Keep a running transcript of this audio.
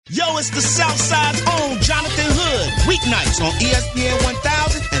Yo, it's the Southside's own Jonathan Hood. Weeknights on ESPN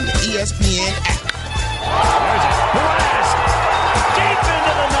 1000 and the ESPN app. There's a blast deep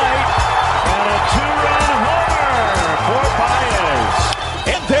into the night. And a two-run homer for Baez.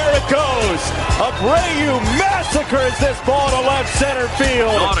 And there it goes. Abreu massacres this ball to left center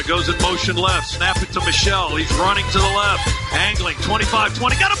field. Nauta goes in motion left. Snap it to Michelle. He's running to the left. Angling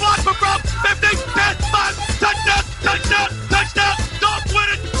 25-20. Got a block for Brown. 50, 10, 5. Touchdown, touchdown, touchdown. Don't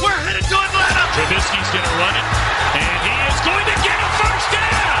win it. We're headed to Atlanta. Trubisky's going to run it. And he is going to get a first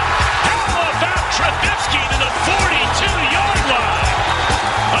down. How about Trubisky to the 42-yard line?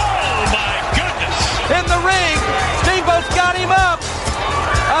 Oh, my goodness. In the ring. Steamboat's got him up.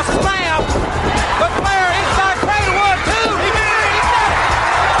 A slam. The player inside Crater 1, 2. He did it.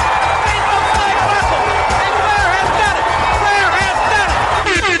 He's on flag whistle. And Blair has done it. Blair has done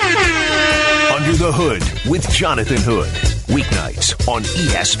it. Under the Hood with Jonathan Hood. Weeknights on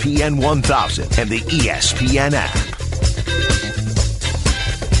ESPN 1000 and the ESPN app.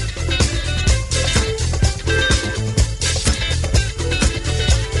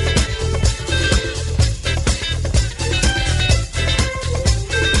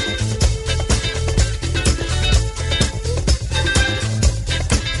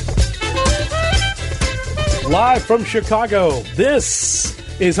 Live from Chicago, this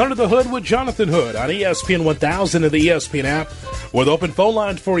is Under the Hood with Jonathan Hood on ESPN 1000 and the ESPN app, with open phone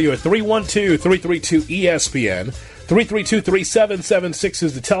lines for you at 312-332-ESPN. 332-3776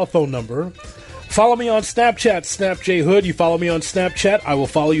 is the telephone number. Follow me on Snapchat, SnapJHood. You follow me on Snapchat, I will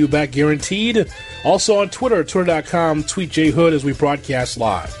follow you back guaranteed. Also on Twitter, twitter.com, tweetjhood as we broadcast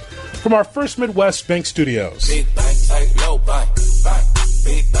live from our First Midwest Bank Studios. Big bank, take low bank, bank.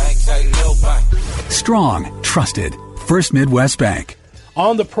 Big bank, take low bank. Strong, trusted, First Midwest Bank.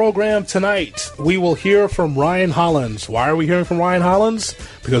 On the program tonight, we will hear from Ryan Hollins. Why are we hearing from Ryan Hollins?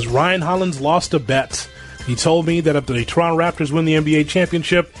 Because Ryan Hollins lost a bet. He told me that if the Toronto Raptors win the NBA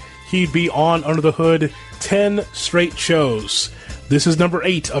championship, he'd be on Under the Hood 10 straight shows. This is number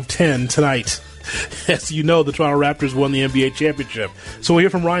 8 of 10 tonight. As you know, the Toronto Raptors won the NBA championship. So we'll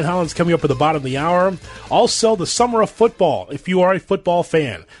hear from Ryan Hollins coming up at the bottom of the hour. Also, the summer of football. If you are a football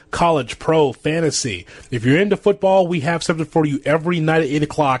fan, college, pro, fantasy. If you're into football, we have something for you every night at 8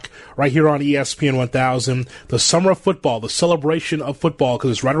 o'clock right here on ESPN 1000. The summer of football, the celebration of football, because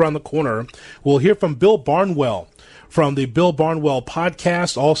it's right around the corner. We'll hear from Bill Barnwell from the Bill Barnwell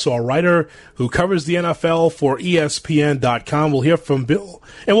podcast, also a writer who covers the NFL for ESPN.com. We'll hear from Bill,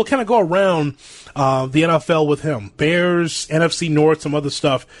 and we'll kind of go around the NFL with him. Bears, NFC North, some other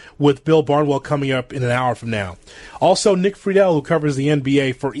stuff with Bill Barnwell coming up in an hour from now. Also, Nick Friedell, who covers the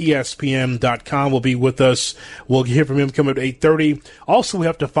NBA for ESPN.com, will be with us. We'll hear from him coming up at 8:30. Also, we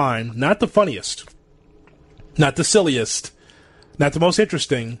have to find, not the funniest, not the silliest, not the most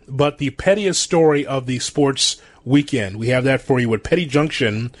interesting, but the pettiest story of the sports weekend. We have that for you with Petty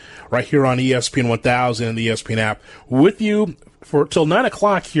Junction right here on ESPN 1000 and the ESPN app with you for till 9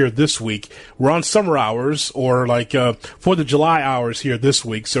 o'clock here this week. We're on summer hours, or like 4th of July hours here this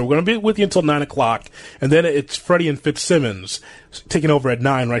week. So we're going to be with you until 9 o'clock. And then it's Freddie and Fitzsimmons taking over at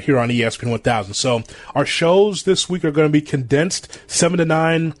 9 right here on ESPN 1000. So our shows this week are going to be condensed 7 to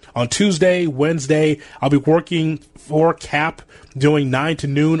 9 on Tuesday, Wednesday. I'll be working for Cap doing 9 to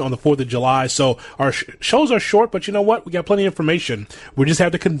noon on the 4th of July. So our shows are short, but you know what? We got plenty of information. We just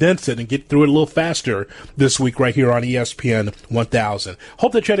have to condense it and get through it a little faster this week right here on ESPN 1000.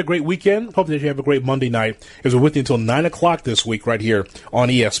 Hope that you had a great weekend. Hope that you have a great Monday night, as we're with you until 9 o'clock this week right here on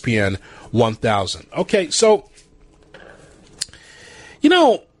ESPN 1000. Okay, so, you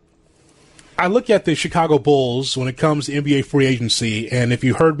know, I look at the Chicago Bulls when it comes to NBA free agency, and if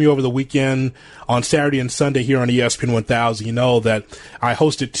you heard me over the weekend on Saturday and Sunday here on ESPN 1000, you know that I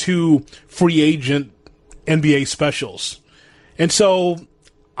hosted 2 free agent NBA specials. And so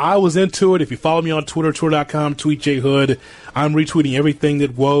I was into it. If you follow me on Twitter, twitter.com, tweetjhood, I'm retweeting everything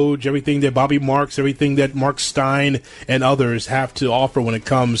that Woj, everything that Bobby Marks, everything that Mark Stein and others have to offer when it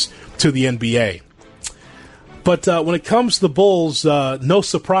comes to the NBA. But when it comes to the Bulls, no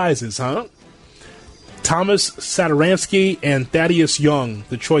surprises, huh? Thomas Satoransky and Thaddeus Young,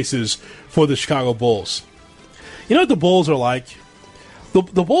 the choices for the Chicago Bulls. You know what the Bulls are like? The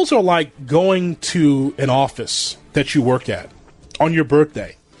Bulls are like going to an office that you work at on your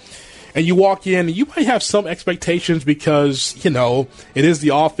birthday. And you walk in, and you might have some expectations because, you know, it is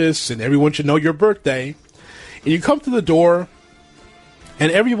the office and everyone should know your birthday. And you come to the door,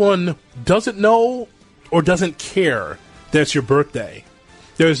 and everyone doesn't know or doesn't care that it's your birthday.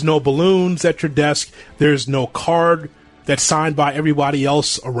 There's no balloons at your desk. There's no card that's signed by everybody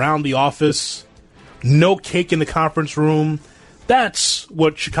else around the office. No cake in the conference room. That's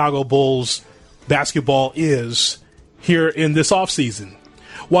what Chicago Bulls basketball is here in this offseason.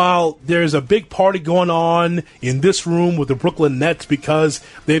 While there's a big party going on in this room with the Brooklyn Nets because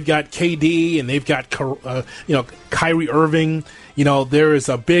they've got KD and they've got Kyrie Irving, there is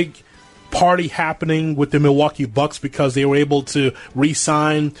a big party happening with the Milwaukee Bucks because they were able to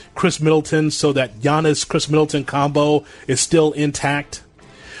re-sign Chris Middleton so that Giannis-Chris Middleton combo is still intact.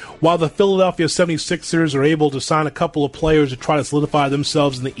 While the Philadelphia 76ers are able to sign a couple of players to try to solidify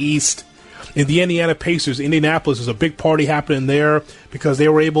themselves in the East, in the Indiana Pacers, Indianapolis, there's a big party happening there because they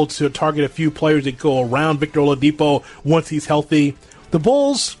were able to target a few players that go around Victor Oladipo once he's healthy. The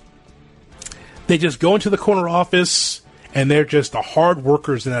Bulls, they just go into the corner office, and they're just the hard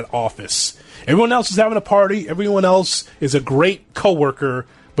workers in that office. Everyone else is having a party. Everyone else is a great coworker,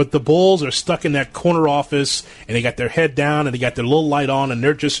 but the Bulls are stuck in that corner office, and they got their head down, and they got their little light on, and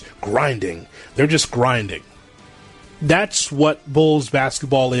they're just grinding. They're just grinding. That's what Bulls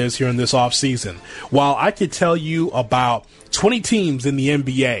basketball is here in this offseason. While I could tell you about 20 teams in the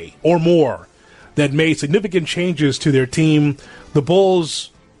NBA or more that made significant changes to their team, the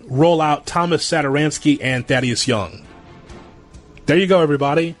Bulls roll out Thomas Satoransky and Thaddeus Young. There you go,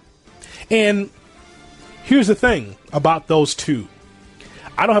 everybody. And here's the thing about those two.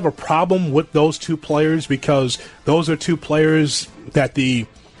 I don't have a problem with those two players because those are two players that the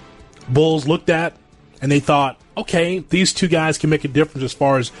Bulls looked at and they thought, okay, these two guys can make a difference as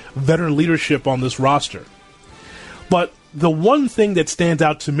far as veteran leadership on this roster. But the one thing that stands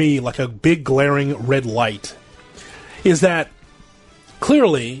out to me like a big glaring red light is that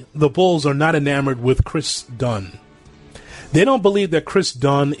clearly the Bulls are not enamored with Chris Dunn. They don't believe that Chris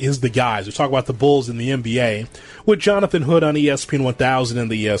Dunn is the guy. We talk about the Bulls in the NBA with Jonathan Hood on ESPN 1000 and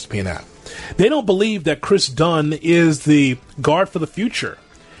the ESPN app. They don't believe that Chris Dunn is the guard for the future.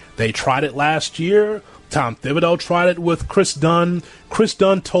 They tried it last year. Tom Thibodeau tried it with Chris Dunn. Chris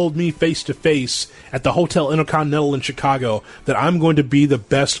Dunn told me face-to-face at the Hotel Intercontinental in Chicago that I'm going to be the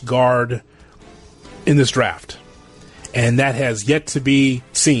best guard in this draft. And that has yet to be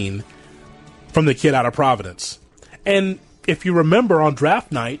seen from the kid out of Providence. And if you remember on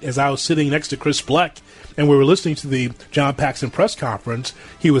draft night, as I was sitting next to Chris Bleck and we were listening to the John Paxson press conference,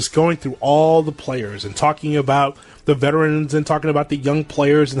 he was going through all the players and talking about the veterans and talking about the young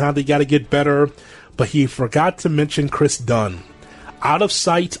players and how they got to get better. But he forgot to mention Chris Dunn. Out of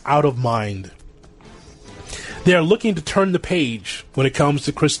sight, out of mind. They're looking to turn the page when it comes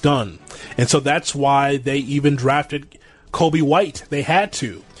to Chris Dunn. And so that's why they even drafted Kobe White. They had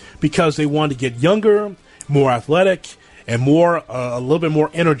to, because they wanted to get younger, more athletic, and a little bit more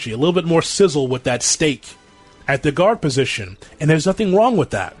energy, a little bit more sizzle with that stake at the guard position. And there's nothing wrong with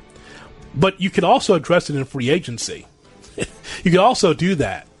that. But you could also address it in free agency. You could also do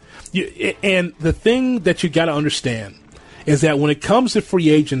that. And the thing that you got to understand is that when it comes to free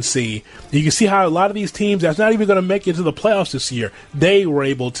agency, you can see how a lot of these teams that's not even going to make it to the playoffs this year, they were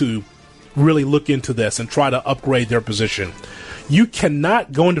able to really look into this and try to upgrade their position. You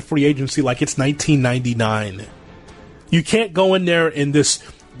cannot go into free agency like it's 1999. You can't go in there in this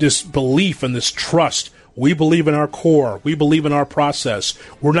belief and this trust. We believe in our core. We believe in our process.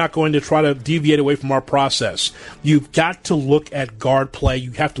 We're not going to try to deviate away from our process. You've got to look at guard play.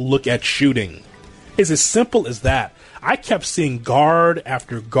 You have to look at shooting. It's as simple as that. I kept seeing guard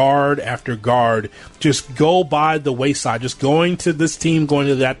after guard after guard just go by the wayside, just going to this team, going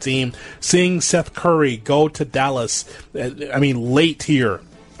to that team, seeing Seth Curry go to Dallas, late here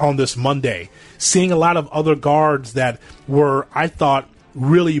on this Monday, seeing a lot of other guards that were, I thought,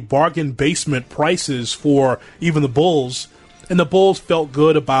 really bargain basement prices for even the Bulls, and the Bulls felt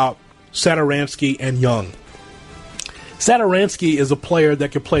good about Satoransky and Young. Satoransky is a player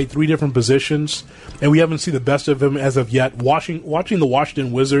that can play three different positions, and we haven't seen the best of him as of yet. Watching the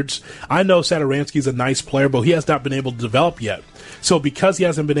Washington Wizards, I know Satoransky is a nice player, but he has not been able to develop yet. So because he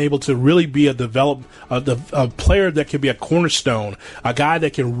hasn't been able to really be a player that can be a cornerstone, a guy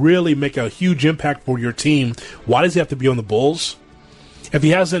that can really make a huge impact for your team, why does he have to be on the Bulls? If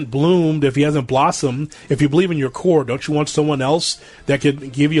he hasn't bloomed, if he hasn't blossomed, if you believe in your core, don't you want someone else that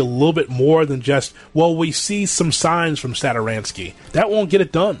could give you a little bit more than just, well, we see some signs from Satoransky. That won't get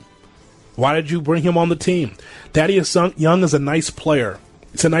it done. Why did you bring him on the team? Thaddeus Young is a nice player.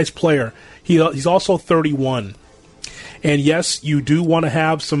 It's a nice player. He's also 31. And yes, you do want to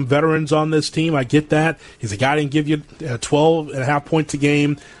have some veterans on this team. I get that. He's a guy that can give you 12.5 points a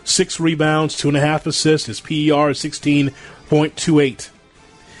game, 6 rebounds, 2.5 assists. His PER is 16.28.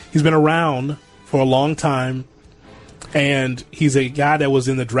 He's been around for a long time, and he's a guy that was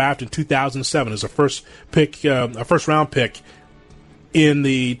in the draft in 2007 as a first round pick in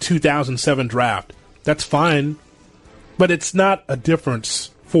the 2007 draft. That's fine. but it's not a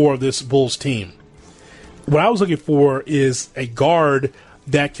difference for this Bulls team. What I was looking for is a guard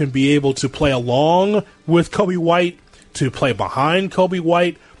that can be able to play along with Kobe White, to play behind Kobe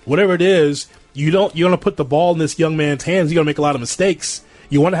White, whatever it is. You want to put the ball in this young man's hands. You're going to make a lot of mistakes.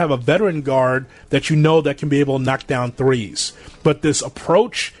 You want to have a veteran guard that you know that can be able to knock down threes. But this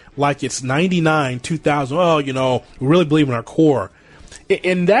approach, like it's 99, 2000, we really believe in our core.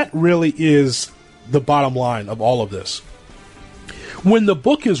 And that really is the bottom line of all of this. When the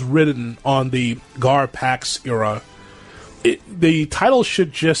book is written on the Gar Pax era, the title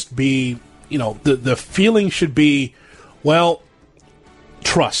should just be, the feeling should be, well,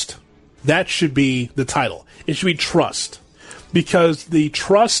 trust. That should be the title. It should be trust. Because the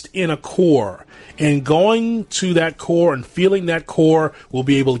trust in a core and going to that core and feeling that core will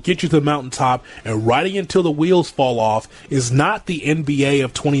be able to get you to the mountaintop and riding until the wheels fall off is not the NBA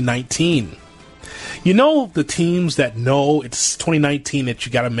of 2019. You know the teams that know it's 2019 that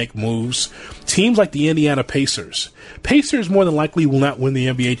you got to make moves? Teams like the Indiana Pacers. Pacers more than likely will not win the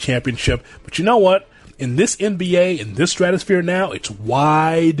NBA championship, but you know what? In this NBA, in this stratosphere now, it's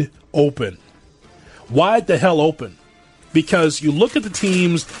wide open. Wide the hell open. Because you look at the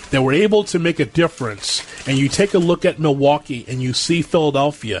teams that were able to make a difference, and you take a look at Milwaukee, and you see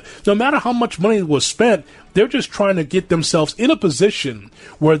Philadelphia. No matter how much money was spent, they're just trying to get themselves in a position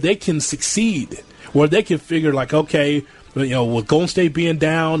where they can succeed, where they can figure like, okay, with Golden State being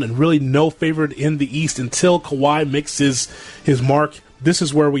down and really no favorite in the East until Kawhi makes his mark, this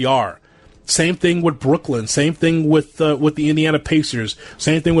is where we are. Same thing with Brooklyn. Same thing with the Indiana Pacers.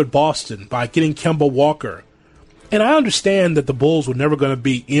 Same thing with Boston by getting Kemba Walker. And I understand that the Bulls were never going to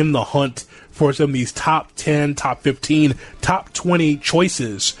be in the hunt for some of these top 10, top 15, top 20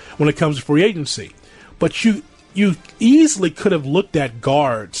 choices when it comes to free agency. But you easily could have looked at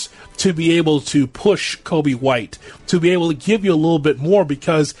guards to be able to push Kobe White, to be able to give you a little bit more,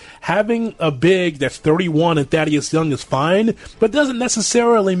 because having a big that's 31 and Thaddeus Young is fine, but doesn't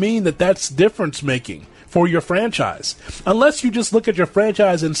necessarily mean that that's difference making for your franchise. Unless you just look at your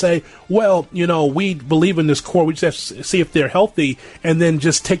franchise and say, well, we believe in this core, we just have to see if they're healthy, and then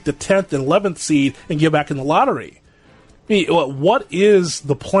just take the 10th and 11th seed and get back in the lottery. What is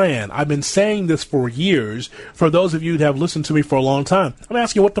the plan? I've been saying this for years. For those of you who have listened to me for a long time, I'm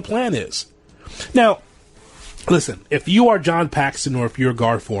asking what the plan is. Now, listen, if you are John Paxson or if you're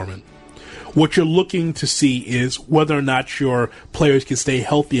Gar Forman, what you're looking to see is whether or not your players can stay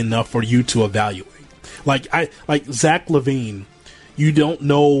healthy enough for you to evaluate. Like Zach LaVine, you don't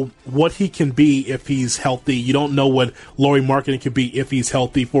know what he can be if he's healthy. You don't know what Lauri Markkanen can be if he's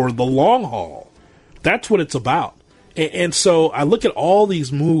healthy for the long haul. That's what it's about. And so I look at all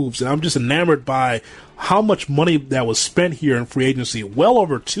these moves, and I'm just enamored by how much money that was spent here in free agency. Well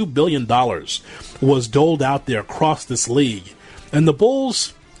over $2 billion was doled out there across this league. And the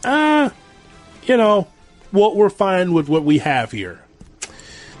Bulls, we're fine with what we have here.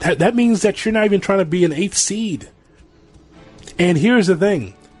 That means that you're not even trying to be an 8th seed. And here's the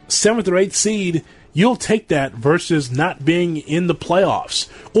thing. 7th or 8th seed, you'll take that versus not being in the playoffs.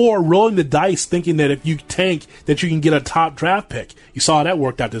 Or rolling the dice thinking that if you tank, that you can get a top draft pick. You saw how that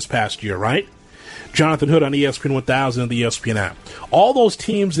worked out this past year, right? Jonathan Hood on ESPN 1000 and the ESPN app. All those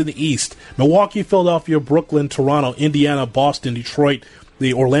teams in the East, Milwaukee, Philadelphia, Brooklyn, Toronto, Indiana, Boston, Detroit,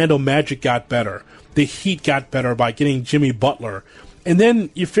 the Orlando Magic got better. The Heat got better by getting Jimmy Butler. And then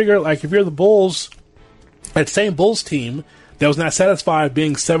you figure, like, if you're the Bulls, that same Bulls team that was not satisfied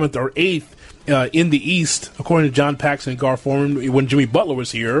being 7th or 8th in the East, according to John Paxson and Gar Forman, when Jimmy Butler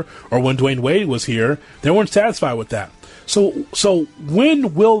was here or when Dwayne Wade was here, they weren't satisfied with that. So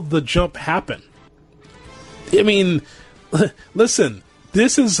when will the jump happen? I mean, listen,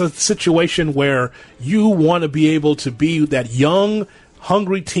 this is a situation where you want to be able to be that young,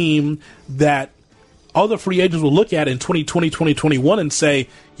 hungry team that other free agents will look at in 2020, 2021 and say,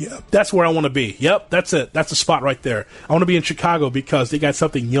 yeah, that's where I want to be. Yep, that's it. That's the spot right there. I want to be in Chicago because they got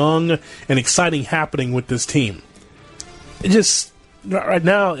something young and exciting happening with this team. Right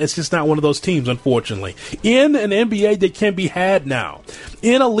now, it's just not one of those teams, unfortunately. In an NBA that can be had now.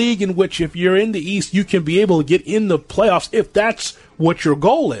 In a league in which if you're in the East, you can be able to get in the playoffs if that's what your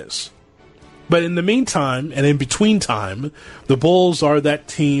goal is. But in the meantime, and in between time, the Bulls are that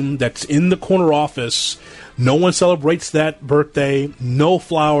team that's in the corner office. No one celebrates that birthday. No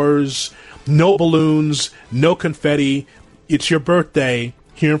flowers, no balloons, no confetti. It's your birthday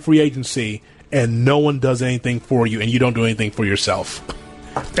here in free agency, and no one does anything for you, and you don't do anything for yourself.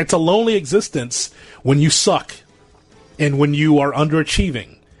 It's a lonely existence when you suck and when you are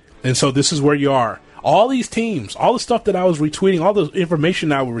underachieving. And so this is where you are. All these teams, all the stuff that I was retweeting, all the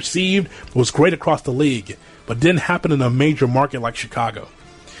information I received was great across the league. but didn't happen in a major market like Chicago.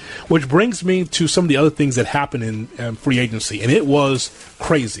 Which brings me to some of the other things that happened in free agency, and it was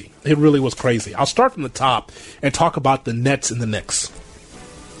crazy. It really was crazy. I'll start from the top and talk about the Nets and the Knicks.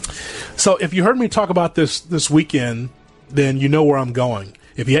 So if you heard me talk about this weekend, then you know where I'm going.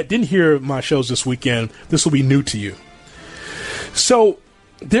 If you didn't hear my shows this weekend, this will be new to you. So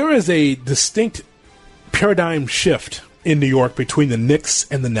there is a distinct paradigm shift in New York between the Knicks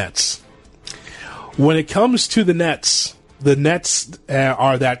and the Nets. When it comes to the Nets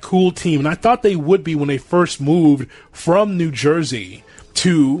are that cool team, and I thought they would be when they first moved from New Jersey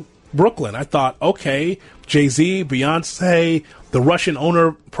to Brooklyn. I thought, okay, Jay-Z, Beyonce, the Russian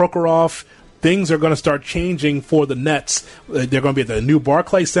owner Prokhorov, things are going to start changing for the Nets. They're going to be at the new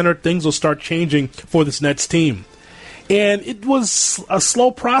Barclays Center. Things will start changing for this Nets team. And it was a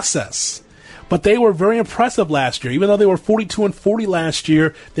slow process. But they were very impressive last year. Even though they were 42-40 last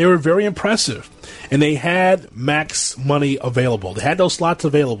year, they were very impressive. And they had max money available. They had those slots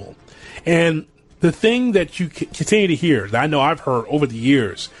available. And the thing that you continue to hear, that I know I've heard over the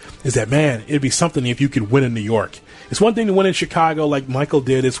years, is that, man, it'd be something if you could win in New York. It's one thing to win in Chicago like Michael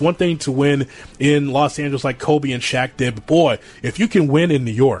did. It's one thing to win in Los Angeles like Kobe and Shaq did. But, boy, if you can win in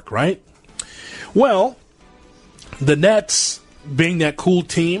New York, right? Well, the Nets, being that cool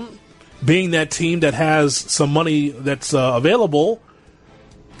team, being that team that has some money that's available,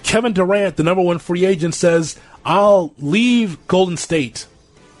 Kevin Durant, the number one free agent, says, I'll leave Golden State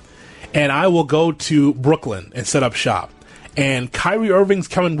and I will go to Brooklyn and set up shop. And Kyrie Irving's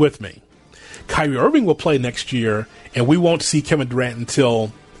coming with me. Kyrie Irving will play next year, and we won't see Kevin Durant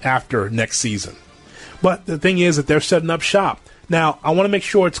until after next season. But the thing is that they're setting up shop. Now, I want to make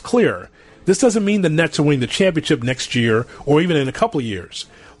sure it's clear. This doesn't mean the Nets are winning the championship next year or even in a couple of years.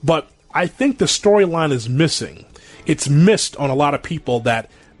 But I think the storyline is missing. It's missed on a lot of people that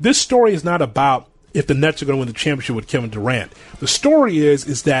this story is not about if the Nets are going to win the championship with Kevin Durant. The story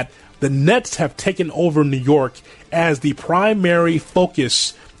is that the Nets have taken over New York as the primary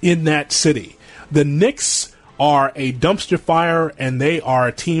focus in that city. The Knicks are a dumpster fire, and they are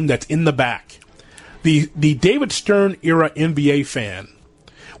a team that's in the back. The David Stern era NBA fan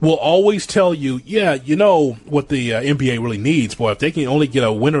will always tell you, yeah, you know what the NBA really needs. Boy, if they can only get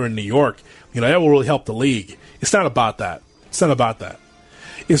a winner in New York, that will really help the league. It's not about that. It's not about that.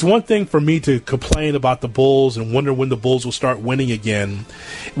 It's one thing for me to complain about the Bulls and wonder when the Bulls will start winning again,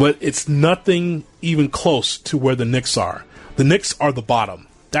 but it's nothing even close to where the Knicks are. The Knicks are the bottom.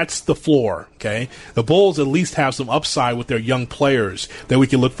 That's the floor, okay? The Bulls at least have some upside with their young players that we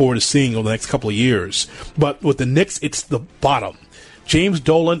can look forward to seeing over the next couple of years. But with the Knicks, it's the bottom. James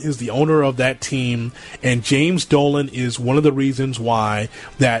Dolan is the owner of that team, and James Dolan is one of the reasons why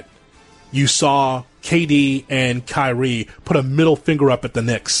that you saw KD and Kyrie put a middle finger up at the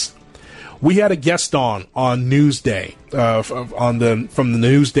Knicks. We had a guest on Newsday, from the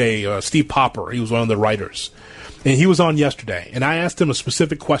Newsday, Steve Popper. He was one of the writers. And he was on yesterday, and I asked him a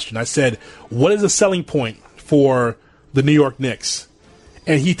specific question. I said, what is the selling point for the New York Knicks?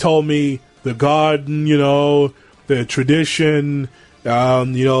 And he told me the garden, the tradition,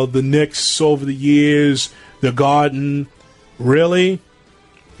 the Knicks over the years, the garden. Really?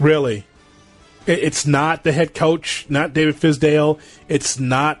 Really? It's not the head coach, not David Fizdale. It's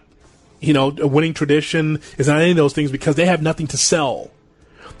not, a winning tradition. It's not any of those things because they have nothing to sell.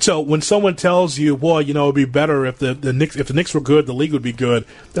 So when someone tells you, boy, it'd be better if the Knicks were good, the league would be good,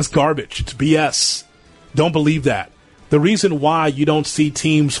 that's garbage. It's BS. Don't believe that. The reason why you don't see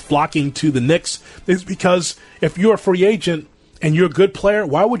teams flocking to the Knicks is because if you're a free agent and you're a good player,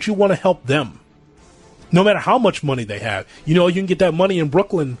 why would you want to help them? No matter how much money they have. You can get that money in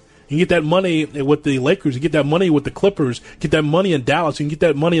Brooklyn. You can get that money with the Lakers. You get that money with the Clippers. Get that money in Dallas. You can get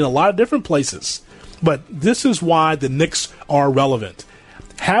that money in a lot of different places. But this is why the Knicks are relevant.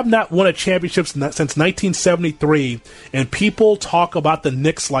 Have not won a championship since 1973, and people talk about the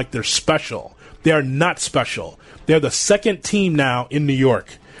Knicks like they're special. They are not special. They're the second team now in New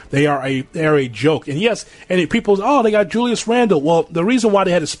York. They are a joke. And yes, and people say, they got Julius Randle. Well, the reason why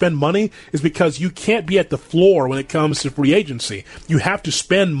they had to spend money is because you can't be at the floor when it comes to free agency. You have to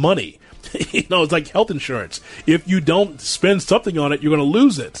spend money. It's like health insurance. If you don't spend something on it, you're going to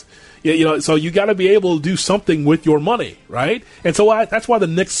lose it. So you got to be able to do something with your money, right? And so that's why the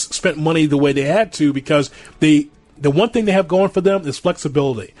Knicks spent money the way they had to, because the one thing they have going for them is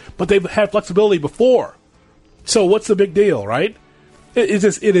flexibility. But they've had flexibility before. So what's the big deal, right? It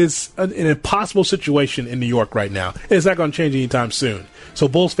is an impossible situation in New York right now. It's not going to change anytime soon. So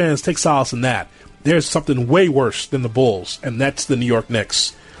Bulls fans, take solace in that. There's something way worse than the Bulls, and that's the New York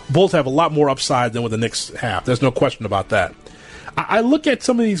Knicks. Bulls have a lot more upside than what the Knicks have. There's no question about that. I look at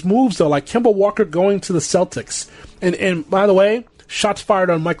some of these moves, though, like Kemba Walker going to the Celtics. And by the way, shots fired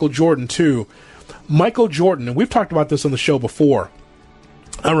on Michael Jordan, too. Michael Jordan, and we've talked about this on the show before.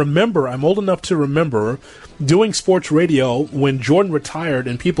 I'm old enough to remember doing sports radio when Jordan retired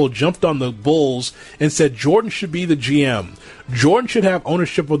and people jumped on the Bulls and said Jordan should be the GM. Jordan should have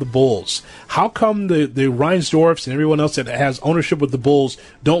ownership of the Bulls. How come the Reinsdorfs and everyone else that has ownership of the Bulls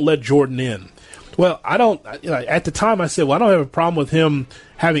don't let Jordan in? Well, at the time I said, well, I don't have a problem with him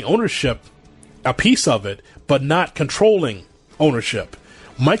having ownership, a piece of it, but not controlling ownership.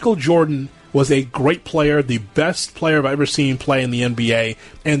 Michael Jordan was a great player, the best player I've ever seen play in the NBA,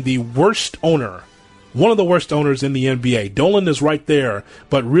 and the worst owner, one of the worst owners in the NBA. Dolan is right there,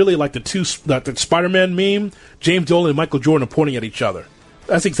 but really like the Spider-Man meme, James Dolan and Michael Jordan are pointing at each other.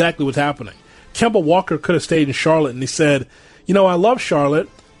 That's exactly what's happening. Kemba Walker could have stayed in Charlotte, and he said, I love Charlotte,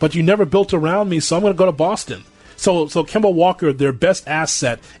 but you never built around me, so I'm going to go to Boston. So Kemba Walker, their best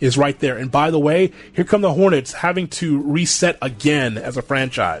asset, is right there. And by the way, here come the Hornets having to reset again as a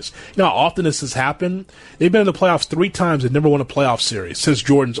franchise. You know how often this has happened? They've been in the playoffs 3 times and never won a playoff series since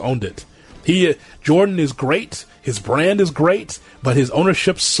Jordan's owned it. Jordan is great, his brand is great, but his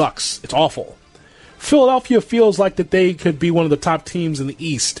ownership sucks. It's awful. Philadelphia feels like that they could be one of the top teams in the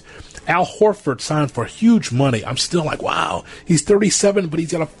East. Al Horford signed for huge money. I'm still like, wow, he's 37, but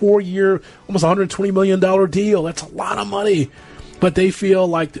he's got a 4-year, almost $120 million deal. That's a lot of money. But they feel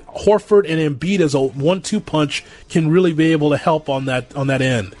like Horford and Embiid as a 1-2 punch can really be able to help on that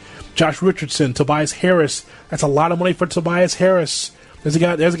end. Josh Richardson, Tobias Harris, that's a lot of money for Tobias Harris. There's a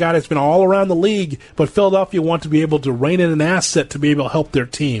guy that's been all around the league, but Philadelphia want to be able to rein in an asset to be able to help their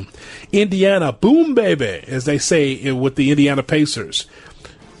team. Indiana, boom, baby, as they say with the Indiana Pacers.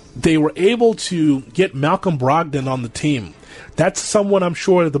 They were able to get Malcolm Brogdon on the team. That's someone I'm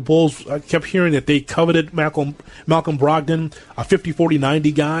sure that the Bulls, I kept hearing that they coveted Malcolm Brogdon, a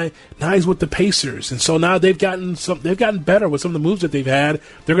 50-40-90 guy. Now he's with the Pacers. And so now they've gotten better with some of the moves that they've had.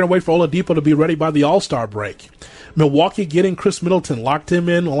 They're going to wait for Oladipo to be ready by the All-Star break. Milwaukee getting Chris Middleton, locked him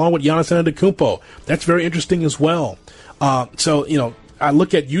in along with Giannis Antetokounmpo. That's very interesting as well. I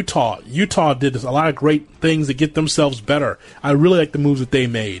look at Utah. Utah did a lot of great things to get themselves better. I really like the moves that they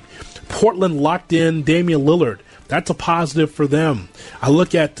made. Portland locked in Damian Lillard. That's a positive for them. I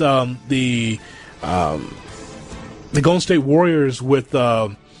look at the Golden State Warriors with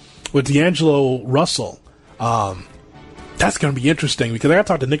D'Angelo Russell. That's going to be interesting because I got to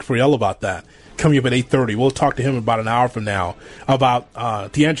talk to Nick Friedell about that coming up at 8:30. We'll talk to him about an hour from now about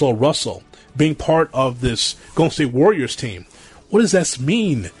D'Angelo Russell being part of this Golden State Warriors team. What does this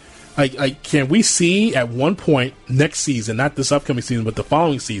mean? Can we see at one point next season, not this upcoming season, but the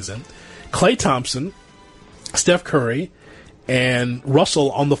following season, Klay Thompson, Steph Curry, and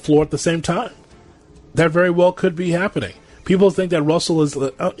Russell on the floor at the same time? That very well could be happening. People think that Russell is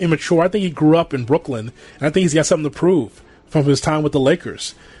immature. I think he grew up in Brooklyn, and I think he's got something to prove from his time with the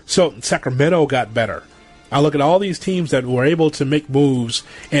Lakers. So Sacramento got better. I look at all these teams that were able to make moves,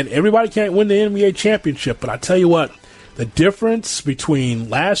 and everybody can't win the NBA championship, but I tell you what, the difference between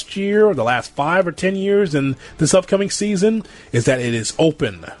last year or the last 5 or 10 years and this upcoming season is that it is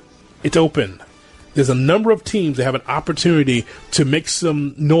open. It's open. There's a number of teams that have an opportunity to make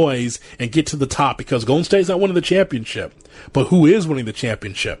some noise and get to the top because Golden State's not winning the championship. But who is winning the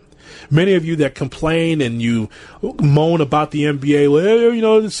championship? Many of you that complain and you moan about the NBA,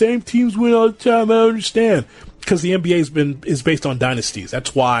 well, the same teams win all the time. I don't understand. Because the NBA is based on dynasties.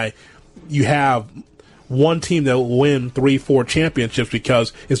 That's why you have one team that will win 3-4 championships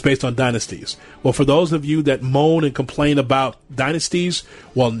because it's based on dynasties. Well, for those of you that moan and complain about dynasties,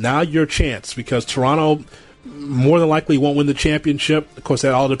 well, now your chance because Toronto more than likely won't win the championship. Of course,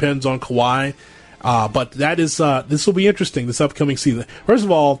 that all depends on Kawhi. But that is this will be interesting this upcoming season. First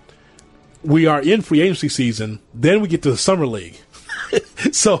of all, we are in free agency season. Then we get to the summer league.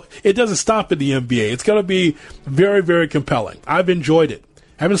 So it doesn't stop in the NBA. It's going to be very, very compelling. I've enjoyed it.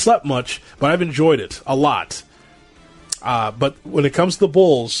 Haven't slept much, but I've enjoyed it a lot. But when it comes to the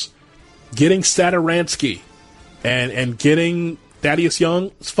Bulls, getting Satoransky and getting Thaddeus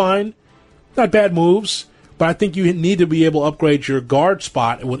Young is fine. Not bad moves, but I think you need to be able to upgrade your guard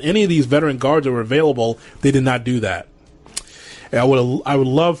spot. And with any of these veteran guards that were available, they did not do that. And I would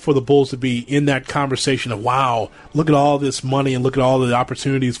love for the Bulls to be in that conversation of, wow, look at all this money and look at all the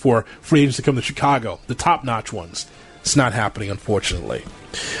opportunities for free agents to come to Chicago, the top-notch ones. It's not happening, unfortunately.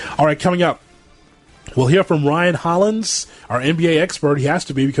 All right, coming up, we'll hear from Ryan Hollins, our NBA expert. He has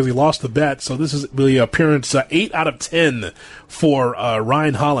to be because he lost the bet. So this is really appearance 8 out of 10 for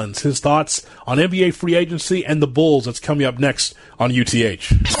Ryan Hollins. His thoughts on NBA free agency and the Bulls. That's coming up next on UTH.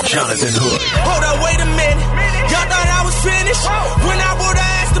 Jonathan Hood. Hold up, wait a minute. Y'all thought I was finished. When I bought the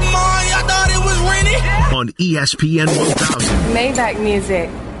Aston Martin, I thought it was rented. On ESPN 1000. Maybach music.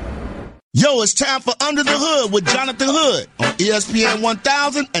 Yo, it's time for Under the Hood with Jonathan Hood on ESPN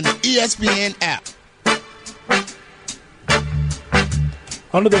 1000 and the ESPN app.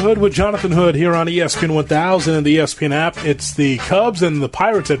 Under the Hood with Jonathan Hood here on ESPN 1000 and the ESPN app. It's the Cubs and the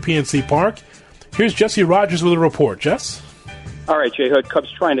Pirates at PNC Park. Here's Jesse Rogers with a report. Jess? All right, Jay Hood.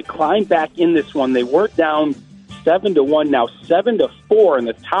 Cubs trying to climb back in this one. They were down 7-1, now 7-4 in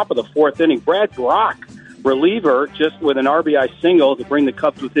the top of the fourth inning. Brad Brock, reliever, just with an RBI single to bring the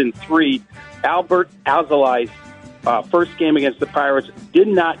Cubs within 3. Albert Alzolai's first game against the Pirates did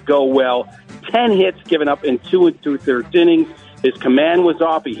not go well. 10 hits given up in 2 2/3 innings. His command was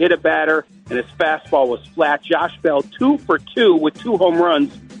off. He hit a batter, and his fastball was flat. Josh Bell, 2 for 2 with 2 home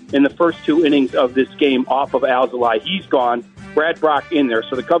runs in the first 2 innings of this game off of Alzolai. He's gone. Brad Brock in there.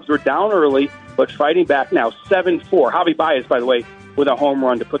 So the Cubs were down early, but fighting back now, 7-4. Javi Baez, by the way, with a home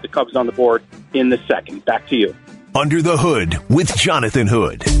run to put the Cubs on the board in the second. Back to you. Under the Hood with Jonathan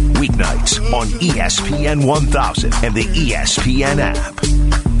Hood. Weeknights on ESPN 1000 and the ESPN app.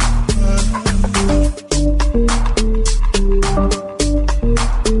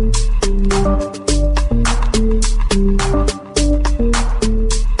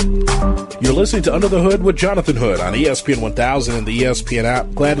 You're listening to Under the Hood with Jonathan Hood on ESPN 1000 and the ESPN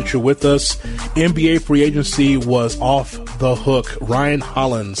app. Glad that you're with us. NBA free agency was off the hook. Ryan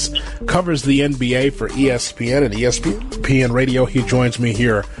Hollins covers the NBA for ESPN and ESPN Radio. He joins me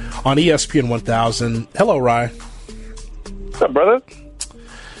here on ESPN 1000. Hello, Ryan. What's up, brother?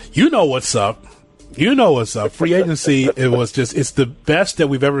 You know what's up. You know what's up. Free agency, it's the best that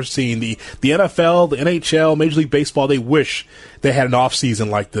we've ever seen. The NFL, the NHL, Major League Baseball, they wish they had an offseason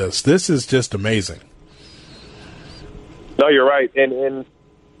like this. This is just amazing. No, you're right. And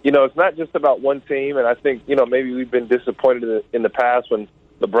you know, it's not just about one team. And I think, you know, maybe we've been disappointed in the past when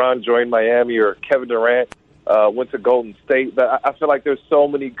LeBron joined Miami or Kevin Durant went to Golden State. But I feel like there's so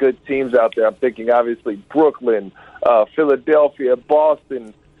many good teams out there. I'm thinking, obviously, Brooklyn, Philadelphia,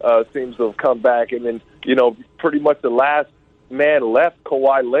 Boston, seems to have come back, and then, you know, pretty much the last man left,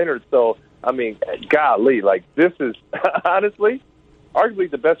 Kawhi Leonard. So, I mean, golly, like, this is honestly, arguably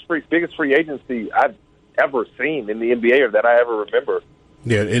the biggest free agency I've ever seen in the NBA or that I ever remember.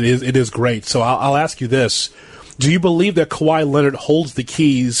 Yeah, it is great. So I'll ask you this. Do you believe that Kawhi Leonard holds the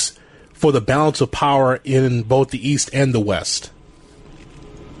keys for the balance of power in both the East and the West?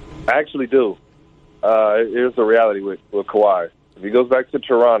 I actually do. Here's the reality with Kawhi. If he goes back to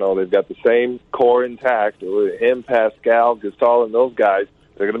Toronto, they've got the same core intact. With him, Pascal, Gasol, and those guys,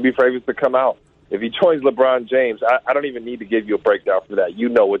 they're going to be favorites to come out. If he joins LeBron James, I don't even need to give you a breakdown for that. You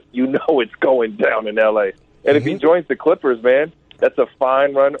know it's going down in L.A. And if he joins the Clippers, man, that's a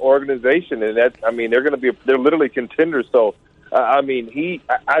fine-run organization, and they're literally contenders. So, I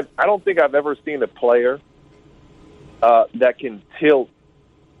don't think I've ever seen a player that can tilt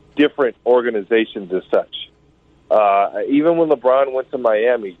different organizations as such. Even when LeBron went to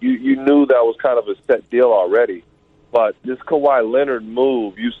Miami, you knew that was kind of a set deal already. But this Kawhi Leonard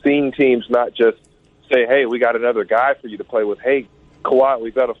move, you've seen teams not just say, hey, we got another guy for you to play with. Hey, Kawhi,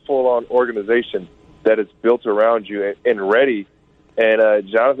 we've got a full-on organization that is built around you and ready. And,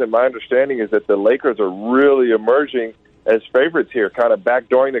 Jonathan, my understanding is that the Lakers are really emerging as favorites here, kind of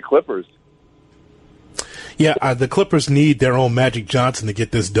backdooring the Clippers. Yeah, the Clippers need their own Magic Johnson to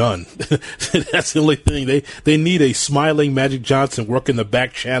get this done. That's the only thing. They need a smiling Magic Johnson working the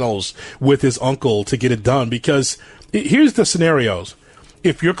back channels with his uncle to get it done. Because here's the scenarios.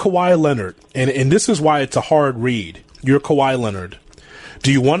 If you're Kawhi Leonard, and this is why it's a hard read, you're Kawhi Leonard.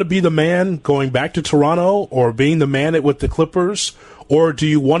 Do you want to be the man going back to Toronto or being the man with the Clippers? Or do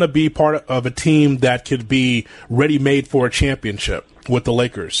you want to be part of a team that could be ready-made for a championship with the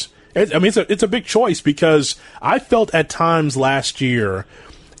Lakers? I mean, it's a big choice because I felt at times last year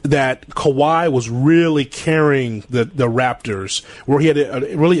that Kawhi was really carrying the Raptors, where he had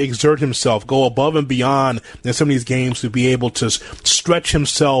to really exert himself, go above and beyond in some of these games to be able to stretch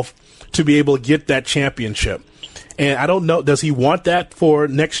himself to be able to get that championship. And I don't know, does he want that for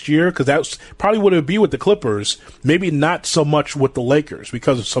next year? Because that's probably what it would be with the Clippers, maybe not so much with the Lakers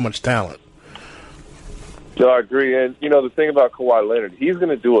because of so much talent. No, I agree. And, you know, the thing about Kawhi Leonard, he's going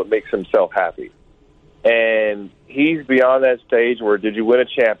to do what makes himself happy. And he's beyond that stage where, did you win a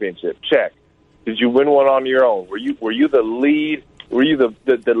championship? Check. Did you win one on your own? Were you the lead? Were you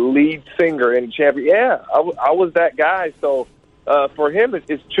the lead singer in champion? Yeah, I was that guy. So for him,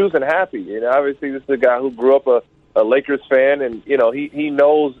 it's choosing happy. And obviously, this is a guy who grew up a Lakers fan, and, you know, he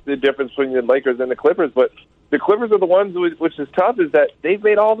knows the difference between the Lakers and the Clippers. But the Clippers are the ones which is tough, is that they've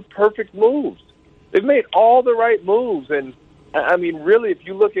made all the perfect moves. They've made all the right moves. And, I mean, really, if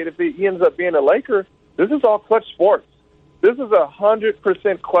you look at if he ends up being a Laker, this is all clutch sports. This is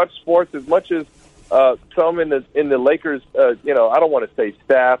 100% clutch sports, as much as some in the Lakers, I don't want to say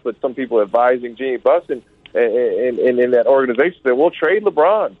staff, but some people advising Jimmy Buss and in that organization that we'll trade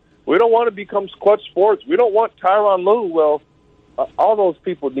LeBron. We don't want to become clutch sports. We don't want Tyronn Lue. Well, all those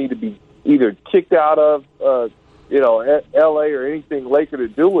people need to be either kicked out of, L.A. or anything Laker to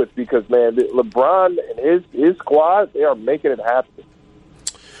do with, because, man, LeBron and his squad, they are making it happen.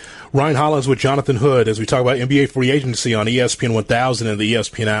 Ryan Hollins with Jonathan Hood as we talk about NBA free agency on ESPN 1000 and the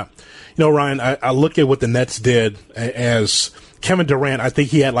ESPN app. You know, Ryan, I look at what the Nets did as Kevin Durant. I think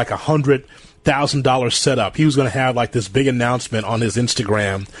he had like $100,000 set up. He was going to have like this big announcement on his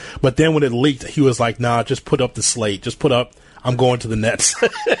Instagram. But then when it leaked, he was like, nah, just put up the slate. Just put up, I'm going to the Nets.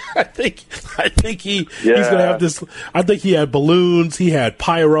 I think he's going to have this. I think he had balloons. He had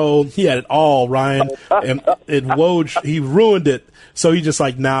pyro. He had it all, Ryan. And Woj, he ruined it. So he's just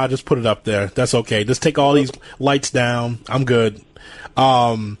like, nah, just put it up there. That's okay. Just take all these lights down. I'm good.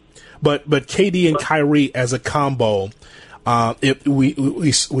 But KD and Kyrie as a combo,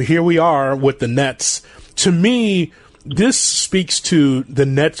 we here we are with the Nets. To me, this speaks to the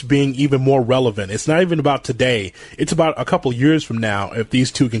Nets being even more relevant. It's not even about today. It's about a couple years from now if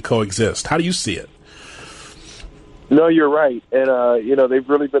these two can coexist. How do you see it? No, you're right. And, they've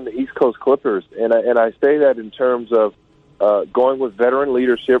really been the East Coast Clippers. And I say that in terms of going with veteran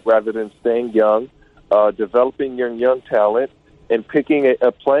leadership rather than staying young, developing your young talent, and picking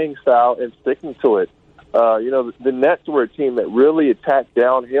a playing style and sticking to it. The Nets were a team that really attacked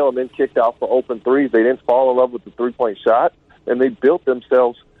downhill and then kicked out for open threes. They didn't fall in love with the three-point shot, and they built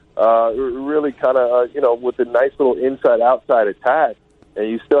themselves really kind of, with a nice little inside-outside attack. And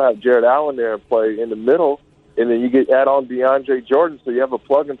you still have Jared Allen there and play in the middle, and then you add on DeAndre Jordan, so you have a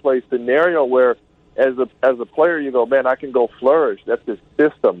plug-and-play scenario where as a player you go, man, I can go flourish. That's his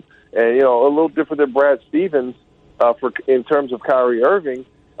system. And, a little different than Brad Stevens in terms of Kyrie Irving.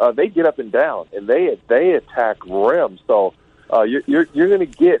 They get up and down, and they attack rim. So you're going to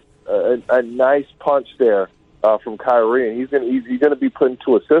get a nice punch there from Kyrie, and he's going to be put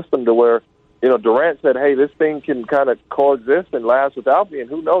into a system to where Durant said, "Hey, this thing can kind of coexist and last without me." And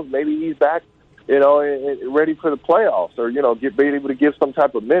who knows, maybe he's back, and ready for the playoffs, or be able to give some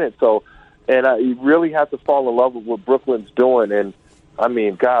type of minute. So, you really have to fall in love with what Brooklyn's doing. And I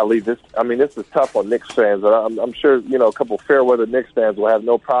mean, golly, this is tough on Knicks fans. I'm sure, a couple fair-weather Knicks fans will have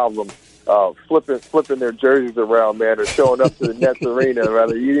no problem flipping their jerseys around, man, or showing up to the Nets arena,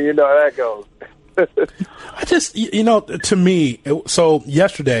 rather. You know how that goes. I just, to me, so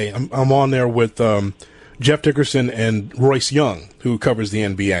yesterday I'm on there with Jeff Dickerson and Royce Young, who covers the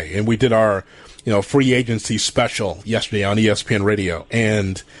NBA, and we did our, free agency special yesterday on ESPN Radio.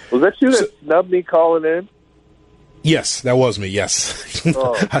 And was that you that snubbed me calling in? Yes, that was me, yes.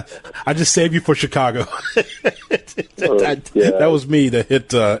 Oh. I just saved you for Chicago. That was me that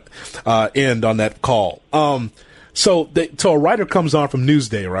hit end on that call. So a writer comes on from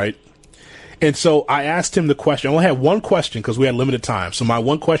Newsday, right? And so I asked him the question. I only had one question because we had limited time. So my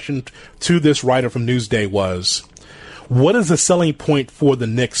one question to this writer from Newsday was, what is the selling point for the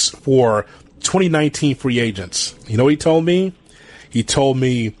Knicks for 2019 free agents? You know what he told me? He told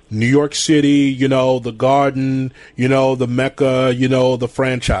me New York City, the Garden, the Mecca, the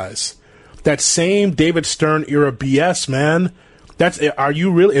franchise. That same David Stern era BS, man.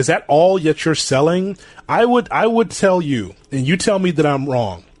 Is that all that you're selling? I would tell you, and you tell me that I'm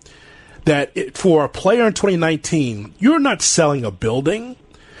wrong, that for a player in 2019, you're not selling a building.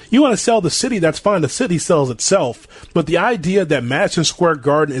 You want to sell the city, that's fine. The city sells itself. But the idea that Madison Square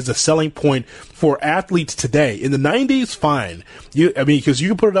Garden is a selling point for athletes today, in the 90s, fine. Because you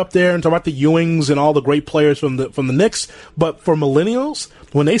can put it up there and talk about the Ewings and all the great players from the Knicks. But for millennials,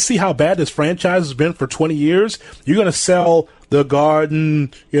 when they see how bad this franchise has been for 20 years, you're going to sell the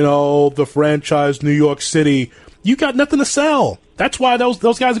Garden, the franchise, New York City. You got nothing to sell. That's why those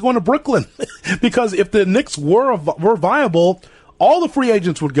guys are going to Brooklyn. Because if the Knicks were viable, all the free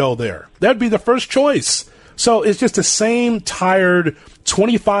agents would go there. That'd be the first choice. So it's just the same tired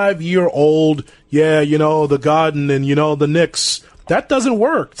 25-year-old, the Garden and, the Knicks. That doesn't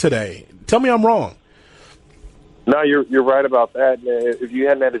work today. Tell me I'm wrong. No, you're right about that. If you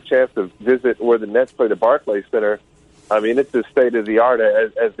hadn't had a chance to visit where the Nets play the Barclays Center, it's the state of the art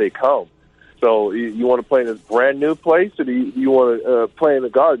as they come. So you want to play in this brand new place, or do you want to play in the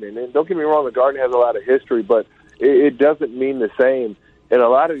Garden? And don't get me wrong, the Garden has a lot of history, but it doesn't mean the same. And a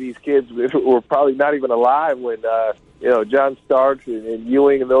lot of these kids were probably not even alive when, John Starks and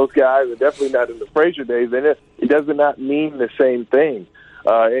Ewing and those guys are definitely not in the Frazier days. And it does not mean the same thing.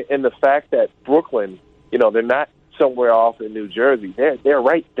 And the fact that Brooklyn, they're not somewhere off in New Jersey. They're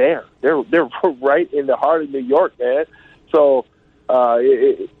right there. They're right in the heart of New York, man. So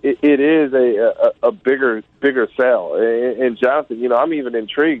it is a bigger sell. And Jonathan, I'm even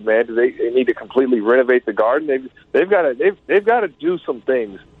intrigued, man. Do they need to completely renovate the Garden? They've got to do some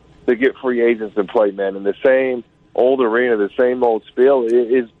things to get free agents to play, man. And the same old arena, the same old spiel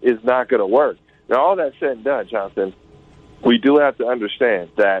is not going to work. Now, all that said and done, Jonathan, we do have to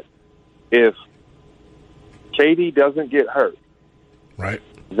understand that if KD doesn't get hurt, right,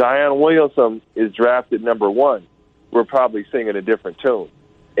 Zion Williamson is drafted number 1, we're probably singing a different tune.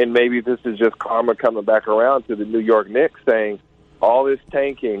 And maybe this is just karma coming back around to the New York Knicks saying all this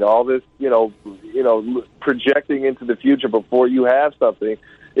tanking, all this, projecting into the future before you have something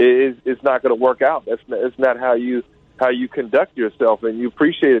is not going to work out. That's not how you conduct yourself. And you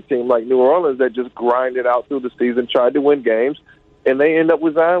appreciate a team like New Orleans that just grinded out through the season, tried to win games, and they end up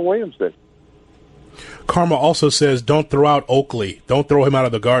with Zion Williamson. Karma also says, don't throw out Oakley. Don't throw him out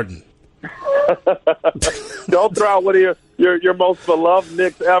of the Garden. Don't throw out one of your most beloved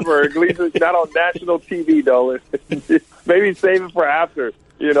Knicks ever. At least it's not on national TV, though. Maybe save it for after.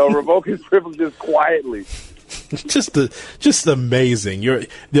 Revoke his privileges quietly. Just amazing.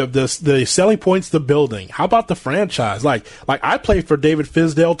 The selling points, the building. How about the franchise? Like I play for David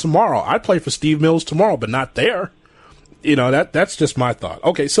Fizdale tomorrow. I play for Steve Mills tomorrow, but not there. That's just my thought.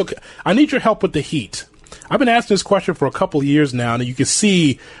 Okay, so I need your help with the Heat. I've been asking this question for a couple of years now, and you can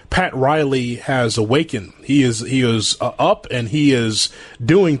see Pat Riley has awakened. He is up, and he is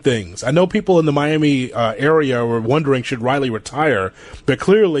doing things. I know people in the Miami area were wondering, should Riley retire? But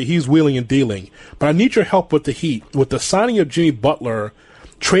clearly he's wheeling and dealing. But I need your help with the Heat. With the signing of Jimmy Butler,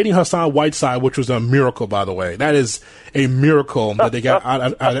 trading Hassan Whiteside, which was a miracle, by the way. That is a miracle that they got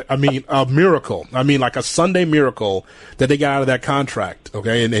a miracle. I mean, like a Sunday miracle that they got out of that contract,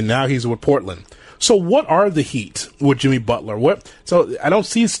 okay? And now he's with Portland. So what are the Heat with Jimmy Butler? I still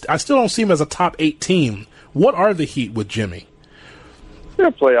don't see him as a top 8 team. What are the Heat with Jimmy? They're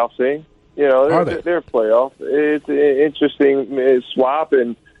a playoff team. They're a playoff. It's an interesting swap,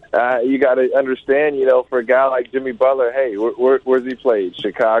 and you got to understand, for a guy like Jimmy Butler, hey, where's he played?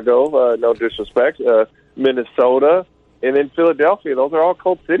 Chicago, no disrespect, Minnesota, and then Philadelphia. Those are all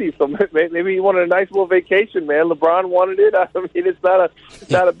cold cities, so maybe he wanted a nice little vacation, man. LeBron wanted it. I mean, it's not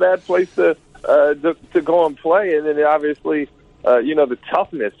a bad place to go and play. And then obviously, the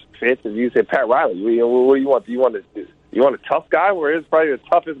toughness fits. As you said, Pat Riley, what do you want? You want a tough guy? Where it's probably the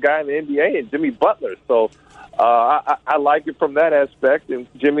toughest guy in the NBA, and Jimmy Butler. So I like it from that aspect. And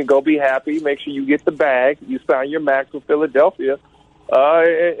Jimmy, go be happy. Make sure you get the bag. You sign your max with Philadelphia,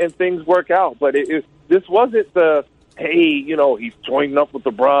 and things work out. But this wasn't the, hey, he's joining up with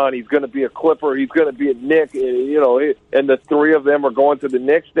LeBron. He's going to be a Clipper. He's going to be a Knick. And the three of them are going to the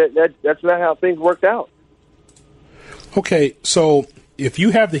Knicks. That's not how things worked out. Okay, so if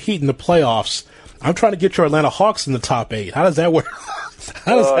you have the Heat in the playoffs, I'm trying to get your Atlanta Hawks in the top 8. How does that work?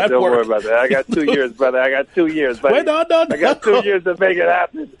 Don't worry about that. I got 2 years, brother. I got 2 years. Buddy. Wait, no. I got 2 years to make it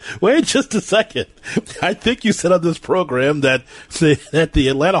happen. Wait just a second. I think you said on this program that the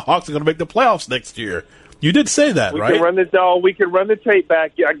Atlanta Hawks are going to make the playoffs next year. You did say that, right? We can run the tape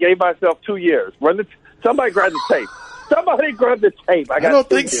back. I gave myself 2 years. Somebody grab the tape. Somebody grab the tape. I don't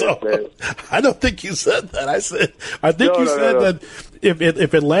think so. Man. I don't think you said that. I think you said that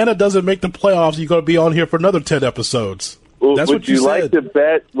if Atlanta doesn't make the playoffs, you're going to be on here for another 10 episodes. That's what you said. Would you like to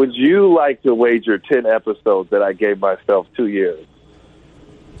bet? Would you like to wager 10 episodes that I gave myself 2 years?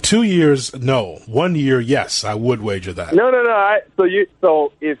 2 years, no. 1 year, yes. I would wager that. No.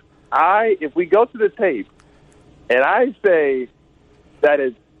 So if we go to the tape and I say that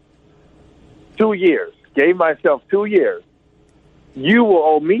it's 2 years, gave myself 2 years, you will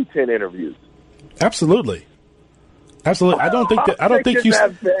owe me 10 interviews. Absolutely. I don't think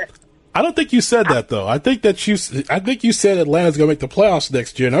you said that though. I think you said Atlanta's going to make the playoffs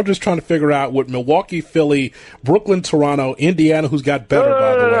next year, and I'm just trying to figure out what Milwaukee, Philly, Brooklyn, Toronto, Indiana, who's got better.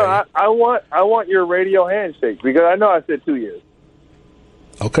 By the way, I want your radio handshake because I know I said 2 years.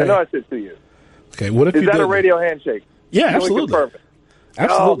 Okay, I know I said 2 years. Okay, what if is you that didn't? A radio handshake? Yeah, absolutely.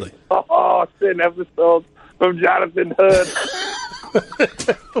 Absolutely. 10 episodes from Jonathan Hood.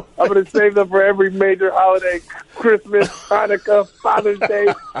 I'm going to save them for every major holiday: Christmas, Hanukkah, Father's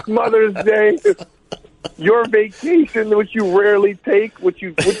Day, Mother's Day. Your vacation, which you rarely take. When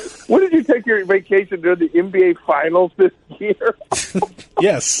did you take your vacation during the NBA Finals this year?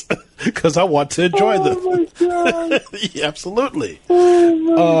 Yes, because I want to enjoy them. Oh my God! Yeah, absolutely.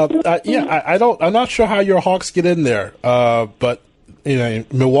 I'm not sure how your Hawks get in there, but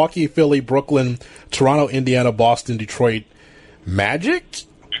Milwaukee, Philly, Brooklyn, Toronto, Indiana, Boston, Detroit. Magic?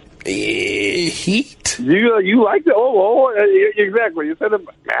 Heat? You like the exactly. You said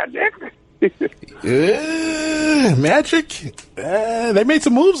Magic. Magic? They made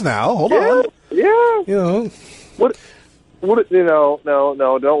some moves now. Hold on. Yeah. What? No.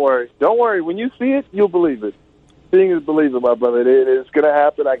 Don't worry. When you see it, you'll believe it. Seeing is believing, my brother. It's going to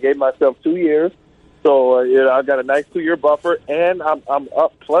happen. I gave myself 2 years, so I've got a nice 2-year buffer, and I'm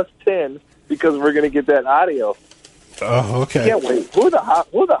up plus 10 because we're going to get that audio. Oh, okay. Can't wait. Who are the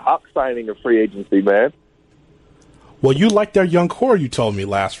Hawks signing in free agency, man? Well, you like their young core. You told me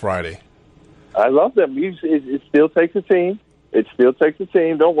last Friday. I love them. It still takes a team.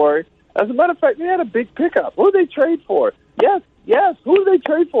 Don't worry. As a matter of fact, they had a big pickup. Who did they trade for? Yes. Who did they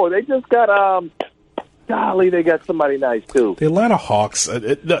trade for? They just got golly, they got somebody nice too. The Atlanta Hawks.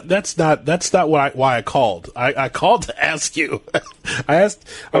 That's not why I called. I called to ask you. I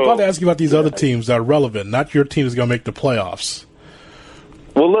called to ask you about these other teams that are relevant. Not your team is going to make the playoffs.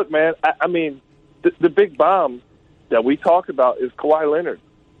 Well, look, man. I mean, the big bomb that we talk about is Kawhi Leonard.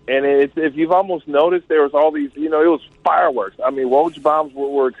 And if you've almost noticed, there was all these, it was fireworks. I mean, Woj bombs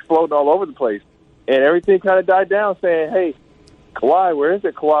were exploding all over the place. And everything kind of died down saying, hey, Kawhi, where is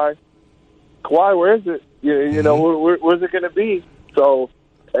it, Kawhi? Kawhi, where is it? Where's it going to be? So,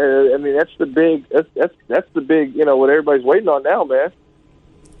 I mean, that's the big, what everybody's waiting on now, man.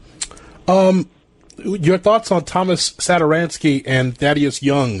 Your thoughts on Thomas Satoransky and Thaddeus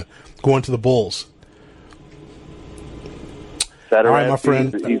Young going to the Bulls? All right, my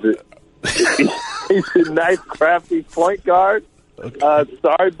friend. He's a nice, crafty point guard. Okay.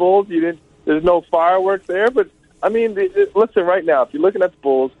 Sorry, Bulls, there's no fireworks there. But, I mean, listen, right now, if you're looking at the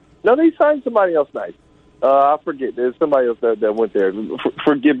Bulls, no, they signed somebody else nice. I forget. There's somebody else that went there.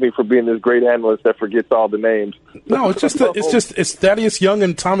 Forgive me for being this great analyst that forgets all the names. No, it's Thaddeus Young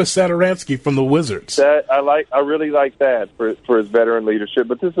and Thomas Satoransky from the Wizards. I really like that for his veteran leadership.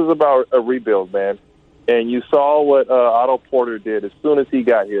 But this is about a rebuild, man. And you saw what Otto Porter did. As soon as he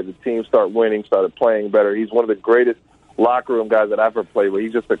got here, the team started winning, started playing better. He's one of the greatest locker room guys that I've ever played with.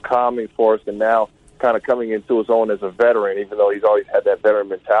 He's just a calming force, and now kind of coming into his own as a veteran, even though he's always had that veteran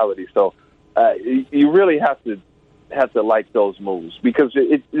mentality. So you really have to like those moves because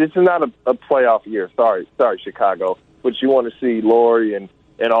it's not a playoff year. Sorry, Chicago. But you want to see Laurie and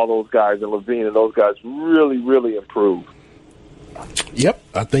all those guys and Levine and those guys really, really improve. Yep,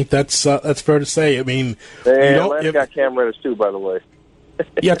 I think that's fair to say. I mean, Atlanta got Cam Reddish too, by the way.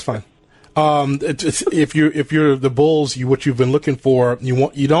 Yeah, it's fine. If you're the Bulls, what you've been looking for,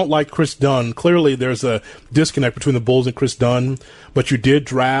 you don't like Chris Dunn. Clearly, there's a disconnect between the Bulls and Chris Dunn. But you did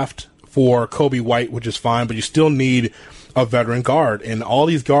draft for Kobe White, which is fine. But you still need a veteran guard, and all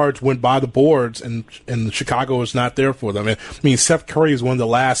these guards went by the boards, and Chicago is not there for them. I mean, Seth Curry is one of the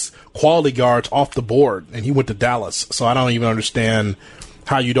last quality guards off the board, and he went to Dallas. So I don't even understand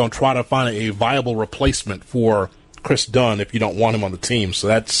how you don't try to find a viable replacement for Chris Dunn if you don't want him on the team. So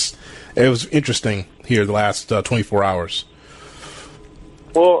it was interesting here the last 24 hours.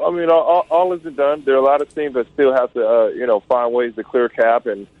 Well, I mean, all isn't done. There are a lot of teams that still have to, find ways to clear cap,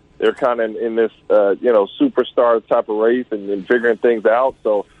 and they're kind of in this, superstar type of race and figuring things out.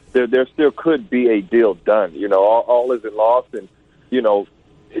 So there still could be a deal done. All isn't lost. And,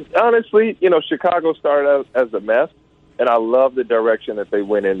 honestly, Chicago started out as a mess, and I love the direction that they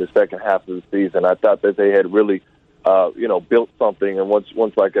went in the second half of the season. I thought that they had really, built something. And once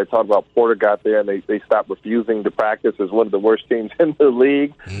like I talked about, Porter got there, and they stopped refusing to practice as one of the worst teams in the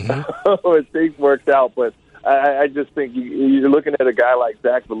league. Mm-hmm. Things worked out, but I just think you're looking at a guy like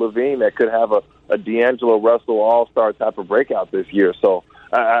Zach LaVine that could have a D'Angelo Russell all-star type of breakout this year. So,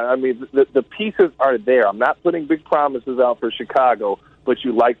 I mean, the pieces are there. I'm not putting big promises out for Chicago, but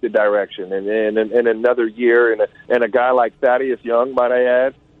you like the direction. And another year, and a guy like Thaddeus Young, might I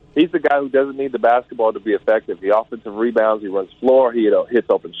add, he's the guy who doesn't need the basketball to be effective. The offensive rebounds, he runs floor, he hits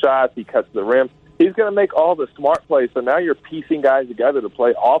open shots, he cuts the rim. He's going to make all the smart plays. So now you're piecing guys together to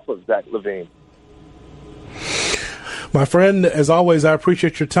play off of Zach LaVine. My friend, as always, I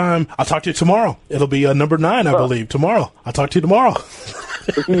appreciate your time. I'll talk to you tomorrow. It'll be number 9, I believe, tomorrow. I'll talk to you tomorrow.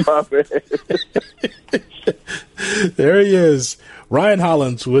 There he is. Ryan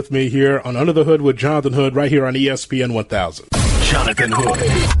Hollins with me here on Under the Hood with Jonathan Hood right here on ESPN 1000. Jonathan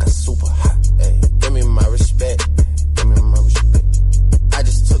Hood. Super hot. Hey, give me my respect. I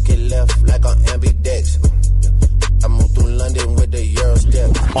just took it left like on ambidex. I moved through London with the Euro step.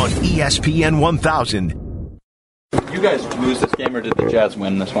 On ESPN 1000. You guys lose this game, or did the Jazz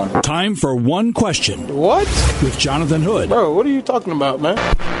win this one? Time for one question. What? With Jonathan Hood. Bro, what are you talking about, man?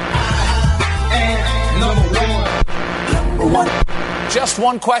 Number one. Just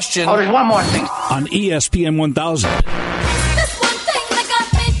one question. Oh, there's one more thing. On ESPN 1000.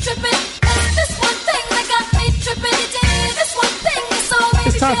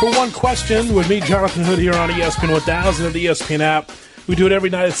 Time for one question with me, Jonathan Hood, here on ESPN 1000 and the ESPN app. We do it every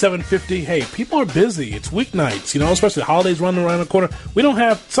night at 7:50. Hey, people are busy. It's weeknights, especially the holidays running around the corner.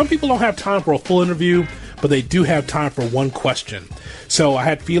 Some people don't have time for a full interview, but they do have time for one question. So I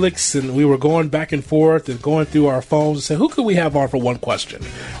had Felix, and we were going back and forth and going through our phones and said, who could we have on for one question?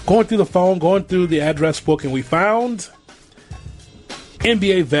 Going through the phone, going through the address book, and we found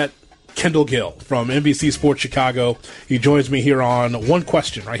NBA vet Kendall Gill from NBC Sports Chicago. He joins me here on One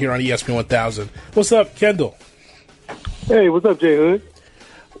Question, right here on ESPN 1000. What's up, Kendall? Hey, what's up, Jay Hood?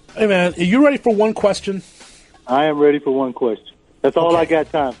 Hey, man, are you ready for one question? I am ready for one question. That's all I got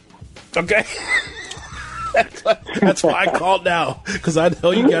time for. Okay. That's why I called now, because I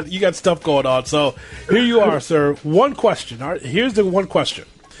know you got stuff going on. So here you are, sir. One question. All right, here's the one question.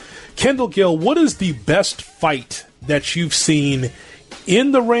 Kendall Gill, what is the best fight that you've seen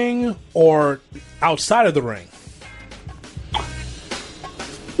in the ring or outside of the ring?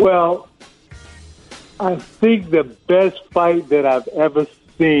 Well, I think the best fight that I've ever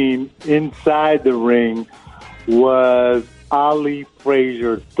seen inside the ring was Ali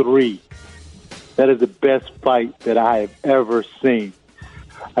Frazier 3. That is the best fight that I have ever seen.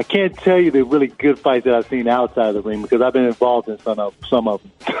 I can't tell you the really good fights that I've seen outside of the ring because I've been involved in some of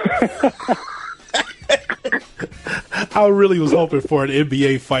them. I really was hoping for an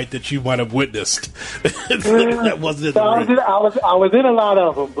NBA fight that you might have witnessed. That wasn't in the ring. I was in a lot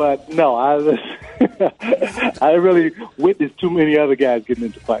of them, but no, I really witnessed too many other guys getting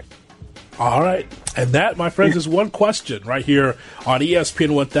into fights. All right. And that, my friends, is one question right here on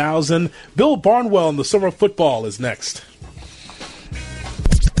ESPN 1000. Bill Barnwell in the Summer of Football is next.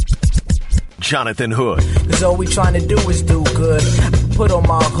 Jonathan Hood. Cause all we trying to do is do good. Put on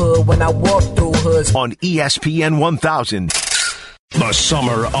my hood when I walk through hoods. On ESPN 1000. The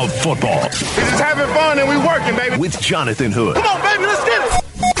Summer of Football. We're just having fun and we working, baby. With Jonathan Hood. Come on, baby, let's get it.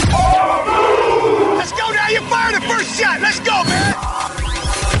 Let's go now. You fired the first shot. Let's go, man.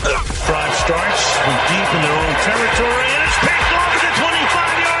 Drive starts from deep in their own territory, and it's picked off at the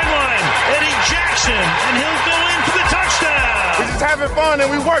 25-yard line. Eddie Jackson, and he'll go in for the touchdown. We're just having fun and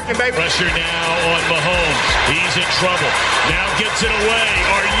we working, baby. Pressure now on Mahomes. He's in trouble. Now gets it away.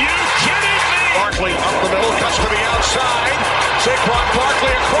 Are you kidding me? Barkley up the middle, cuts to the outside. Saquon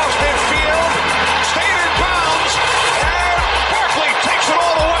Barkley across midfield. Stayed in bounds. And Barkley takes it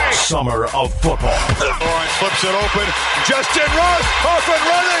all the way. Summer of Football. Lawrence flips it open. Justin Ross off and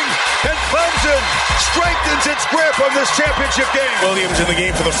running. And Clemson strengthens its grip on this championship game. Williams in the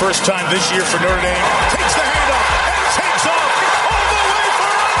game for the first time this year for Notre Dame. Takes the handoff and takes off all the way for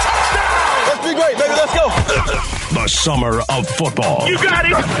a touchdown. Let's be great, baby. Let's go. The Summer of Football. You got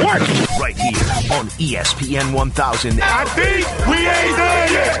it. Work. Right here on ESPN 1000. I think we ain't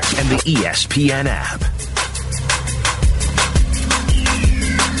there yet. And the ESPN app.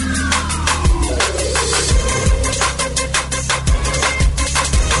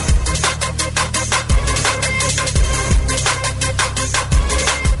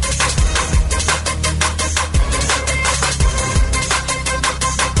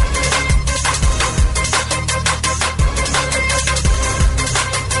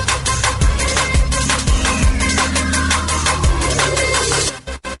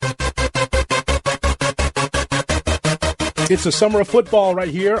 It's the Summer of Football right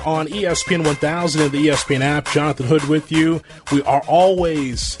here on ESPN 1000 and the ESPN app. Jonathan Hood with you. We are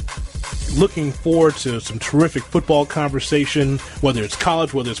always looking forward to some terrific football conversation, whether it's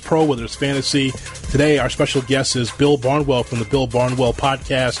college, whether it's pro, whether it's fantasy. Today, our special guest is Bill Barnwell from the Bill Barnwell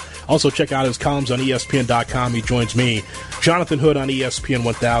podcast. Also, check out his columns on ESPN.com. He joins me, Jonathan Hood, on ESPN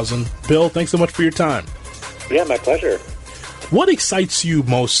 1000. Bill, thanks so much for your time. Yeah, my pleasure. What excites you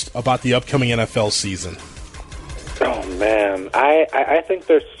most about the upcoming NFL season? Oh, man. I think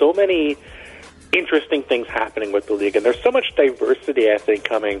there's so many interesting things happening with the league, and there's so much diversity, I think,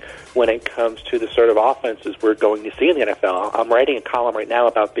 coming when it comes to the sort of offenses we're going to see in the NFL. I'm writing a column right now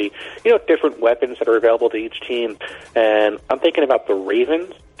about the different weapons that are available to each team, and I'm thinking about the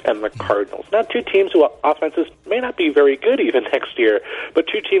Ravens and the Cardinals. Now, two teams whose offenses may not be very good even next year, but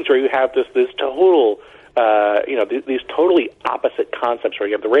two teams where you have this total these totally opposite concepts where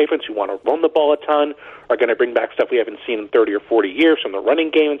you have the Ravens who want to run the ball a ton, are going to bring back stuff we haven't seen in 30 or 40 years from the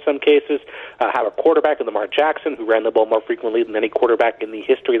running game in some cases, have a quarterback in Lamar Jackson who ran the ball more frequently than any quarterback in the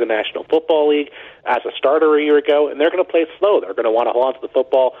history of the National Football League as a starter a year ago, and they're going to play slow. They're going to want to hold on to the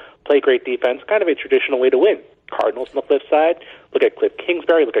football, play great defense, kind of a traditional way to win. Cardinals on the flip side, look at Cliff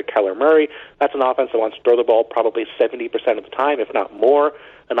Kingsbury, look at Kyler Murray. That's an offense that wants to throw the ball probably 70% of the time, if not more,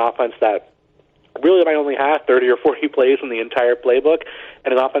 an offense that really might only have 30 or 40 plays in the entire playbook,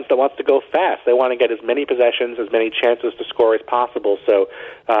 and an offense that wants to go fast. They want to get as many possessions, as many chances to score as possible. So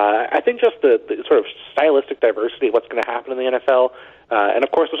I think just the sort of stylistic diversity of what's going to happen in the NFL, and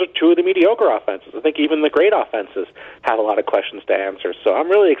of course those are two of the mediocre offenses. I think even the great offenses have a lot of questions to answer. So I'm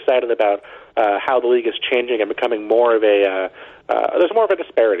really excited about how the league is changing and becoming more of a there's more of a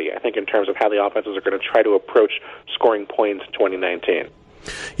disparity, I think, in terms of how the offenses are going to try to approach scoring points in 2019.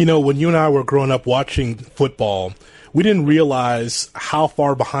 You know, when you and I were growing up watching football, we didn't realize how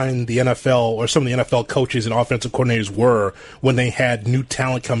far behind the NFL or some of the NFL coaches and offensive coordinators were when they had new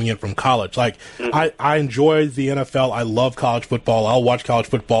talent coming in from college. Like, I enjoy the NFL. I love college football. I'll watch college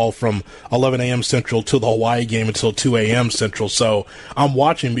football from 11 a.m. Central to the Hawaii game until 2 a.m. Central. So I'm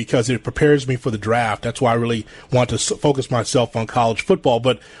watching because it prepares me for the draft. That's why I really want to focus myself on college football.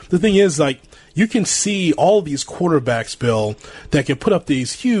 But the thing is, like, you can see all these quarterbacks, Bill, that can put up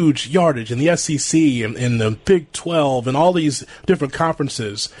these huge yardage in the SEC and in the Big 12 and all these different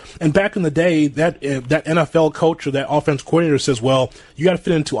conferences. And back in the day, that NFL coach or that offense coordinator says, well, you got to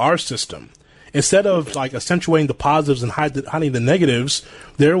fit into our system. Instead of like accentuating the positives and hiding the negatives,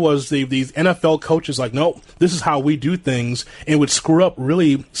 there was these NFL coaches like, no, this is how we do things, and would screw up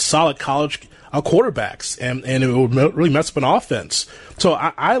really solid college quarterbacks, and it would really mess up an offense. So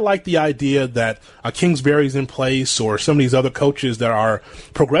I like the idea that Kingsbury's in place, or some of these other coaches that are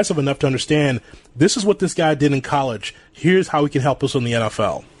progressive enough to understand this is what this guy did in college. Here's how he can help us in the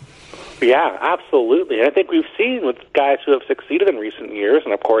NFL. Yeah, absolutely. And I think we've seen with guys who have succeeded in recent years,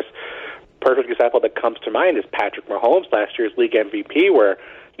 and of course, perfect example that comes to mind is Patrick Mahomes, last year's league MVP, where,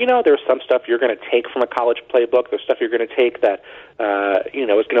 you know, there's some stuff you're going to take from a college playbook. There's stuff you're going to take that,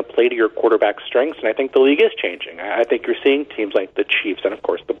 is going to play to your quarterback's strengths, and I think the league is changing. I think you're seeing teams like the Chiefs and, of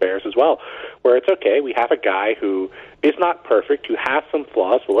course, the Bears as well, where it's okay, we have a guy who is not perfect, who has some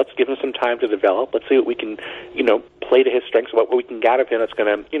flaws, well, let's give him some time to develop. Let's see what we can, play to his strengths, what we can get out of him that's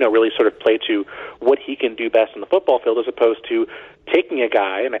going to, really sort of play to what he can do best on the football field, as opposed to taking a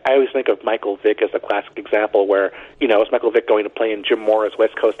guy, and I always think of Michael Vick as a classic example where, it's Michael Vick going to play in Jim Mora's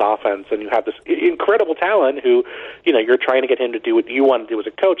West Coast offense, and you have this incredible talent who, you're trying to get him to do what you want to do as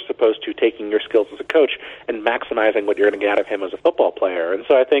a coach, as opposed to taking your skills as a coach and maximizing what you're going to get out of him as a football player. And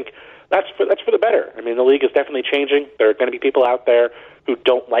so I think that's for the better. I mean, the league is definitely changing. There are going to be people out there who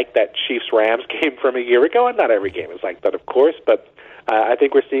don't like that Chiefs-Rams game from a year ago, and not every game is like that, of course, but I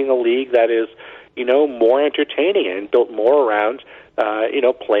think we're seeing a league that is, more entertaining and built more around,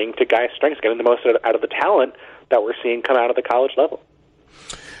 playing to guys' strengths, getting the most out of the talent that we're seeing come out of the college level.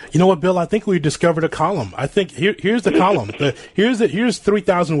 You know what, Bill? I think we discovered a column. I think here's the column. Here's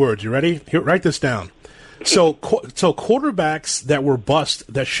 3,000 words. You ready? Here, write this down. So quarterbacks that were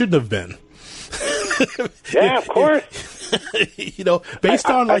bust that shouldn't have been. Yeah, of course. Based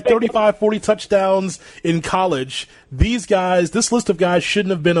on 35, 40 touchdowns in college, this list of guys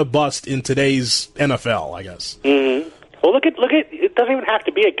shouldn't have been a bust in today's NFL, I guess. Mm-hmm. Well, look at it doesn't even have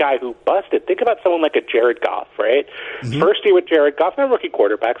to be a guy who busted. Think about someone like a Jared Goff, right? Mm-hmm. First year with Jared Goff, now rookie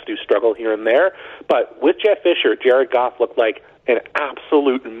quarterbacks do struggle here and there, but with Jeff Fisher, Jared Goff looked like an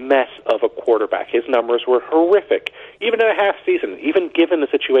absolute mess of a quarterback. His numbers were horrific, even in a half season, even given the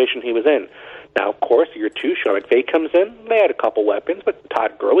situation he was in. Now, of course, year two, Sean McVay comes in. They had a couple weapons, but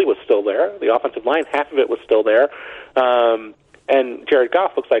Todd Gurley was still there. The offensive line, half of it was still there. And Jared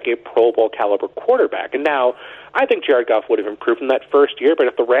Goff looks like a Pro Bowl caliber quarterback. And now, I think Jared Goff would have improved in that first year, but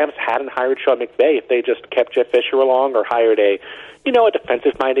if the Rams hadn't hired Sean McVay, if they just kept Jeff Fisher along or hired a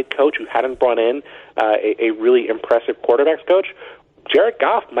defensive-minded coach who hadn't brought in a really impressive quarterbacks coach, Jared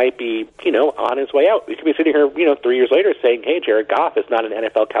Goff might be, on his way out. We could be sitting here, 3 years later saying, hey, Jared Goff is not an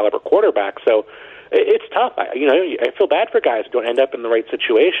NFL caliber quarterback. So it's tough. I feel bad for guys who don't end up in the right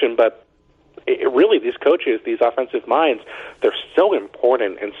situation, but really, these coaches, these offensive minds, they're so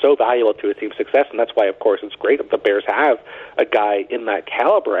important and so valuable to a team's success, and that's why, of course, it's great if the Bears have a guy in that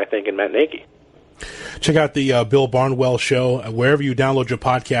caliber, I think, in Matt Nagy. Check out the Bill Barnwell Show. Wherever you download your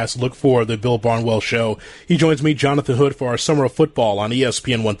podcast, look for the Bill Barnwell Show. He joins me, Jonathan Hood, for our Summer of Football on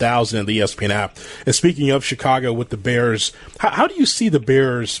ESPN 1000 and the ESPN app. And speaking of Chicago with the Bears, how do you see the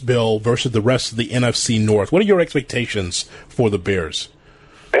Bears, Bill, versus the rest of the NFC North? What are your expectations for the Bears?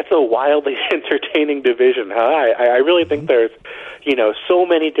 It's a wildly entertaining division, huh? I really think there's, so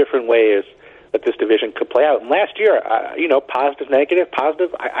many different ways that this division could play out. And last year, positive, negative,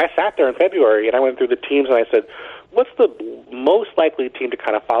 positive, I sat there in February and I went through the teams and I said, what's the most likely team to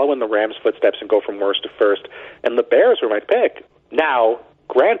kind of follow in the Rams' footsteps and go from worst to first? And the Bears were my pick. Now,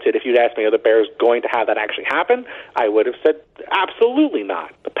 Granted, if you'd asked me, are the Bears going to have that actually happen, I would have said absolutely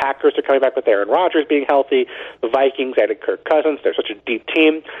not. The Packers are coming back with Aaron Rodgers being healthy. The Vikings added Kirk Cousins. They're such a deep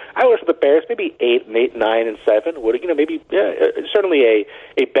team. I would have said the Bears maybe 8, 9, and 7 would, maybe certainly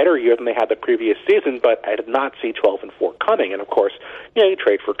a better year than they had the previous season, but I did not see 12-4 coming. And of course, you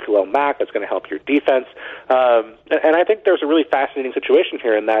trade for Khalil Mack. That's going to help your defense. And I think there's a really fascinating situation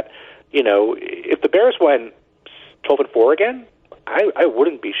here in that, if the Bears went 12-4 again, I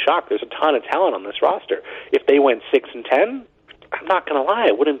wouldn't be shocked. There's a ton of talent on this roster. If they went 6-10, I'm not going to lie,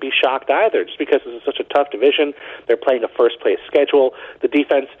 I wouldn't be shocked either, just because this is such a tough division. They're playing a first-place schedule. The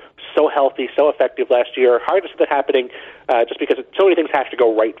defense, so healthy, so effective last year. Hard to see that happening just because so many things have to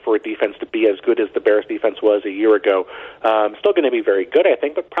go right for a defense to be as good as the Bears' defense was a year ago. Still going to be very good, I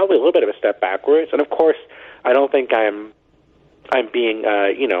think, but probably a little bit of a step backwards. And, of course, I don't think I'm being,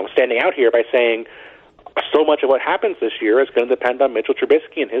 standing out here by saying so much of what happens this year is going to depend on Mitchell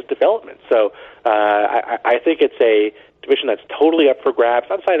Trubisky and his development. So I think it's a division that's totally up for grabs,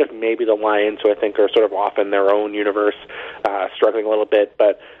 outside of maybe the Lions, who I think are sort of off in their own universe, struggling a little bit.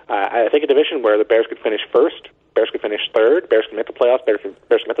 But I think a division where the Bears could finish first, Bears could finish third, Bears could make the playoffs, Bears could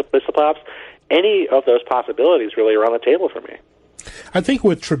miss the playoffs. Any of those possibilities really are on the table for me. I think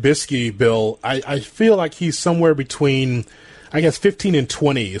with Trubisky, Bill, I feel like he's somewhere between, 15 and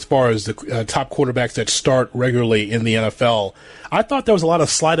 20 as far as the top quarterbacks that start regularly in the NFL. I thought there was a lot of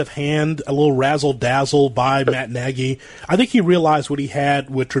sleight of hand, a little razzle-dazzle by Matt Nagy. I think he realized what he had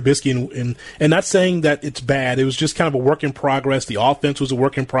with Trubisky, and not saying that it's bad. It was just kind of a work in progress. The offense was a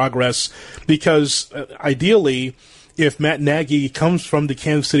work in progress because ideally, if Matt Nagy comes from the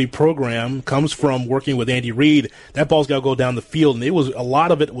Kansas City program, comes from working with Andy Reid, that ball's got to go down the field. And a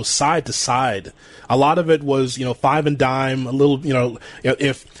lot of it was side to side. A lot of it was, five and dime, a little,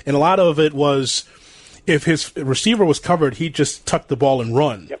 and a lot of it was, if his receiver was covered, he'd just tuck the ball and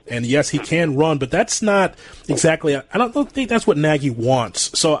run. Yep. And yes, he can run, but that's not exactly, I don't think that's what Nagy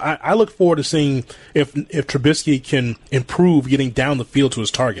wants. So I look forward to seeing if Trubisky can improve getting down the field to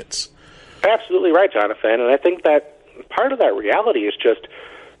his targets. Absolutely right, Jonathan. And I think that part of that reality is just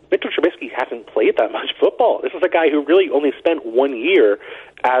Mitchell Trubisky hasn't played that much football. This is a guy who really only spent 1 year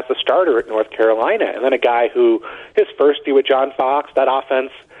as a starter at North Carolina, and then a guy who, his first year with John Fox, that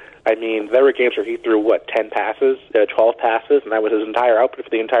offense, there were games where he threw, 10 passes, 12 passes, and that was his entire output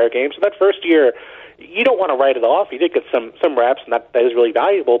for the entire game. So that first year, you don't want to write it off. He did get some reps, and that is really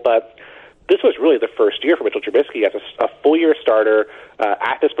valuable, but this was really the first year for Mitchell Trubisky as a full-year starter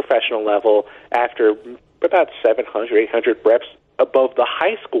at this professional level after about 700, 800 reps above the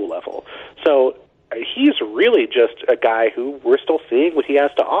high school level. So he's really just a guy who we're still seeing what he has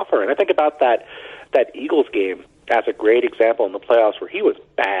to offer. And I think about that Eagles game as a great example in the playoffs where he was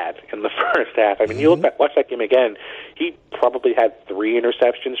bad in the first half. You look back, watch that game again, he probably had 3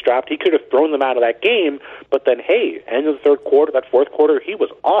 interceptions dropped. He could have thrown them out of that game, but then, end of the third quarter, that fourth quarter, he was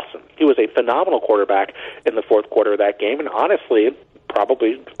awesome. He was a phenomenal quarterback in the fourth quarter of that game, and honestly,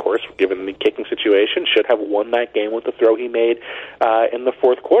 probably, of course, given the kicking situation, should have won that game with the throw he made in the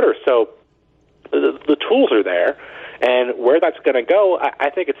fourth quarter. So the tools are there, and where that's going to go, I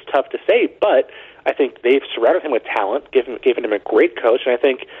think it's tough to say, but I think they've surrounded him with talent, given him a great coach, and I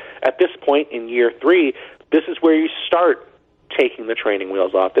think at this point in year 3, this is where you start taking the training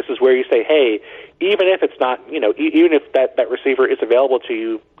wheels off. This is where you say, hey, even if it's not, even if that receiver is available to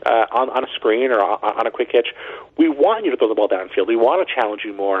you on a screen or on a quick hitch, we want you to throw the ball downfield. We want to challenge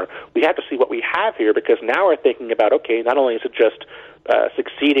you more. We have to see what we have here, because now we're thinking about, okay, not only is it just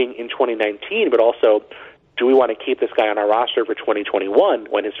succeeding in 2019, but also, do we want to keep this guy on our roster for 2021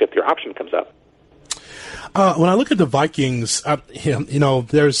 when his 5th-year option comes up? When I look at the Vikings,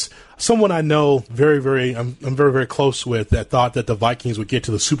 there's someone I know I'm very, very close with that thought that the Vikings would get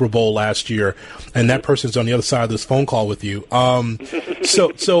to the Super Bowl last year, and that person's on the other side of this phone call with you.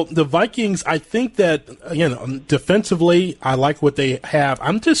 So the Vikings, I think that, defensively, I like what they have.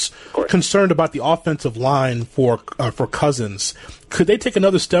 I'm just concerned about the offensive line for Cousins. Could they take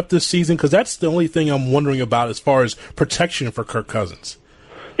another step this season? Because that's the only thing I'm wondering about as far as protection for Kirk Cousins.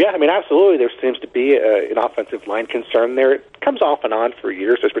 Yeah, absolutely. There seems to be an offensive line concern there. It comes off and on for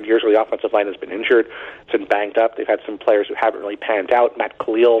years. There's been years where the offensive line has been injured. It's been banged up. They've had some players who haven't really panned out. Matt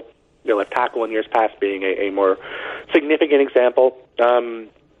Khalil, their left tackle in years past, being a more significant example.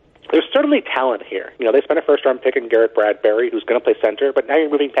 There's certainly talent here. They spent a first-round pick in Garrett Bradbury, who's going to play center, but now you're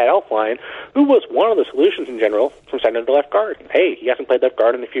moving Pat Elflein, who was one of the solutions in general from center to left guard. Hey, he hasn't played left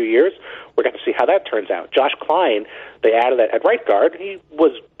guard in a few years. We're going to see how that turns out. Josh Klein, they added at right guard. He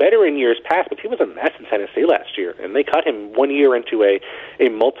was better in years past, but he was a mess in Tennessee last year, and they cut him 1 year into a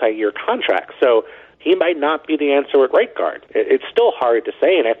multi-year contract. So he might not be the answer at right guard. It's still hard to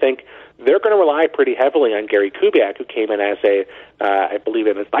say, and I think they're going to rely pretty heavily on Gary Kubiak, who came in as I believe,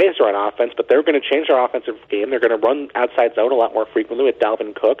 an advisor on offense, but they're going to change their offensive game. They're going to run outside zone a lot more frequently with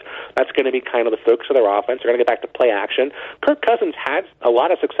Dalvin Cook. That's going to be kind of the focus of their offense. They're going to get back to play action. Kirk Cousins had a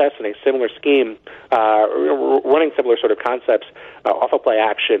lot of success in a similar scheme, running similar sort of concepts off of play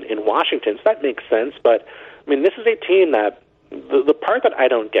action in Washington, so that makes sense. But, I mean, this is a team that the part that I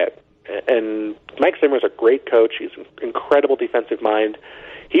don't get, and Mike Zimmer's a great coach. He's an incredible defensive mind.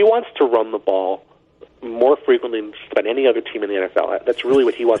 He wants to run the ball more frequently than just about any other team in the NFL. That's really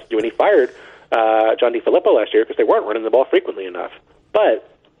what he wants to do. And he fired John DeFilippo last year because they weren't running the ball frequently enough.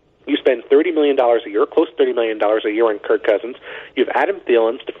 But you spend $30 million a year, close to $30 million a year on Kirk Cousins. You have Adam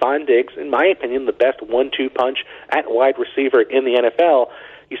Thielen, Stephon Diggs, in my opinion, the best 1-2 punch at wide receiver in the NFL.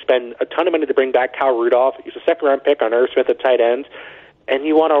 You spend a ton of money to bring back Kyle Rudolph. He's a second-round pick on Irv Smith at tight end. And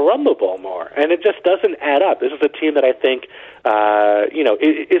you want to run the ball more. And it just doesn't add up. This is a team that I think,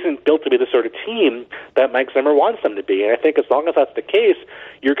 isn't built to be the sort of team that Mike Zimmer wants them to be. And I think as long as that's the case,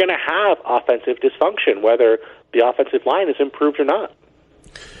 you're going to have offensive dysfunction, whether the offensive line is improved or not.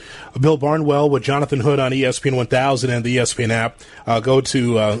 Bill Barnwell with Jonathan Hood on ESPN 1000 and the ESPN app. Go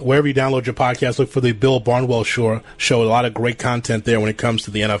to wherever you download your podcast, look for the Bill Barnwell show. A lot of great content there when it comes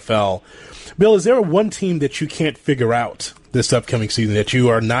to the NFL. Bill, is there one team that you can't figure out this upcoming season that you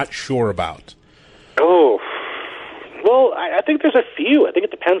are not sure about? Oh, well, I think there's a few. I think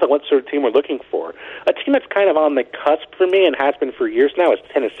it depends on what sort of team we're looking for. A team that's kind of on the cusp for me and has been for years now is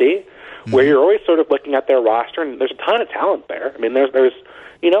Tennessee, where you're always sort of looking at their roster, and there's a ton of talent there. I mean, there's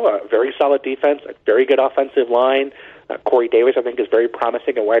a very solid defense, a very good offensive line. Corey Davis, I think, is very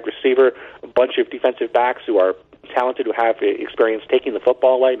promising, a wide receiver, a bunch of defensive backs who are talented, who have experience taking the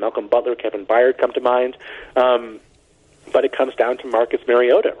football away. Malcolm Butler, Kevin Byard come to mind. But it comes down to Marcus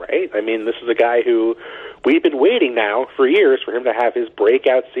Mariota, right? I mean, this is a guy who we've been waiting now for years for him to have his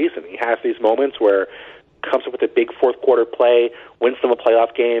breakout season. He has these moments where comes up with a big fourth-quarter play, wins them a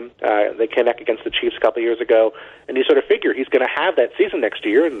playoff game. They connect against the Chiefs a couple years ago, and you sort of figure he's going to have that season next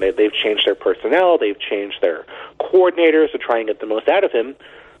year, and they've changed their personnel, they've changed their coordinators to try and get the most out of him.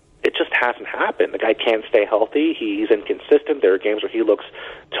 It just hasn't happened. The guy can't stay healthy. He's inconsistent. There are games where he looks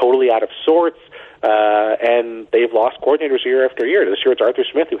totally out of sorts. And they've lost coordinators year after year. This year it's Arthur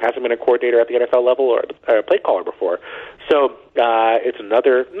Smith, who hasn't been a coordinator at the NFL level or a play caller before. So it's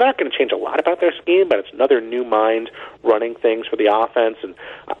another, not going to change a lot about their scheme, but it's another new mind running things for the offense. And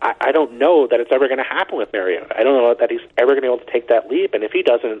I don't know that it's ever going to happen with Mariota. I don't know that he's ever going to be able to take that leap. And if he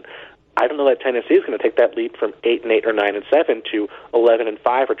doesn't, I don't know that Tennessee is going to take that leap from 8-8 or 9-7 to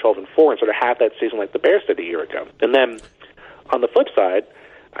 11-5 or 12-4 and sort of have that season like the Bears did a year ago. And then on the flip side,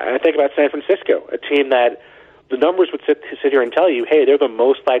 I think about San Francisco, a team that the numbers would sit here and tell you, hey, they're the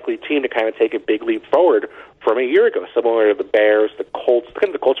most likely team to kind of take a big leap forward from a year ago, similar to the Bears, the Colts. I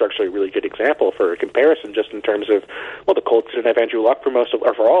think the Colts are actually a really good example for a comparison, just in terms of, well, the Colts didn't have Andrew Luck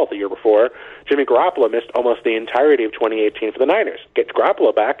for all of the year before. Jimmy Garoppolo missed almost the entirety of 2018 for the Niners. Get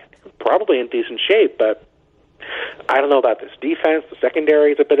Garoppolo back, probably in decent shape, but I don't know about this defense. The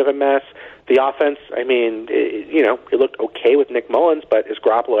secondary is a bit of a mess. The offense, I mean, it looked okay with Nick Mullins, but is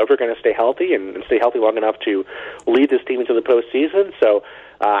Garoppolo ever going to stay healthy and stay healthy long enough to lead this team into the postseason? So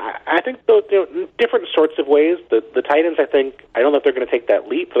I think different sorts of ways. The Titans, I don't know if they're going to take that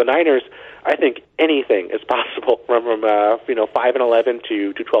leap. For the Niners, I think anything is possible from 5-11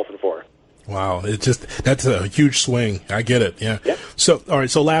 to 12-4. Wow, that's a huge swing. I get it. Yeah. Yep. So all right.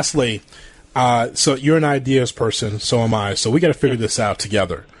 So lastly, so you're an ideas person, so am I. So we got to figure this out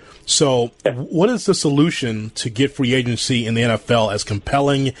together. So what is the solution to get free agency in the NFL as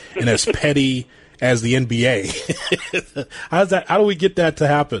compelling and as petty as the NBA? How do we get that to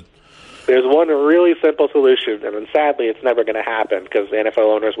happen? There's one really simple solution, and sadly it's never going to happen because the NFL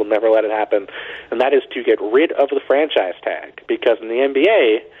owners will never let it happen, and that is to get rid of the franchise tag. Because in the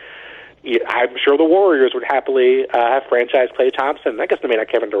NBA, I'm sure the Warriors would happily have franchise Klay Thompson. I guess they may not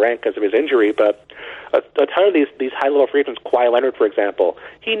Kevin Durant because of his injury, but a ton of these high-level free agents, Kawhi Leonard, for example,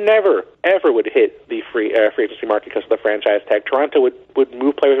 he never, ever would hit the free agency market because of the franchise tag. Toronto would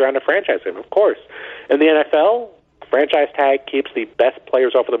move players around to franchise him, of course. In the NFL, franchise tag keeps the best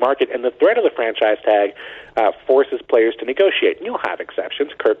players off of the market, and the threat of the franchise tag forces players to negotiate. And you'll have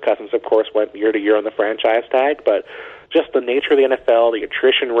exceptions. Kirk Cousins, of course, went year to year on the franchise tag, but just the nature of the NFL, the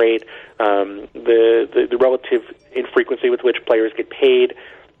attrition rate, the relative infrequency with which players get paid,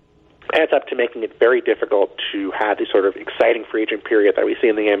 adds up to making it very difficult to have the sort of exciting free agent period that we see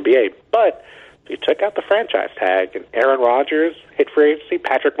in the NBA. But You took out the franchise tag, and Aaron Rodgers hit free agency.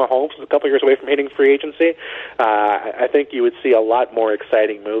 Patrick Mahomes is a couple years away from hitting free agency. I think you would see a lot more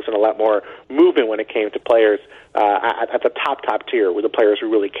exciting moves and a lot more movement when it came to players at the top tier, with the players we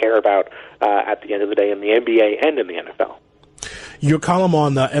really care about at the end of the day in the NBA and in the NFL. Your column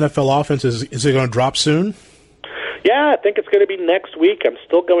on the NFL offense, is it going to drop soon? Yeah, I think it's going to be next week. I'm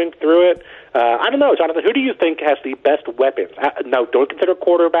still going through it. I don't know, Jonathan, who do you think has the best weapons? No, don't consider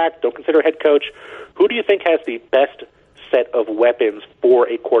quarterback, don't consider head coach. Who do you think has the best set of weapons for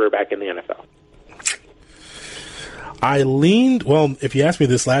a quarterback in the NFL? I leaned, well, if you asked me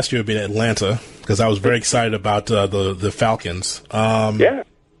this last year, it would be Atlanta, because I was very excited about the Falcons. Yeah,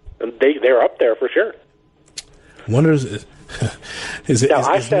 they're up there for sure. Wonder last year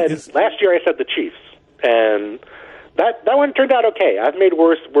I said the Chiefs, and that one turned out okay. I've made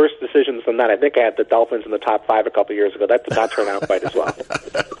worse decisions than that. I think I had the Dolphins in the top 5 a couple years ago. That did not turn out quite as well.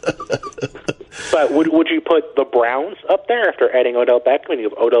 But would you put the Browns up there after adding Odell Beckham? And you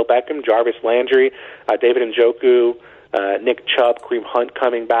have Odell Beckham, Jarvis Landry, David Njoku, Nick Chubb, Kareem Hunt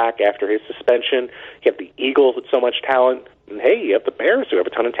coming back after his suspension. You have the Eagles with so much talent. And, hey, you have the Bears who have a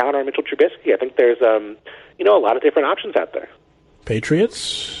ton of talent on Mitchell Trubisky. I think there's a lot of different options out there.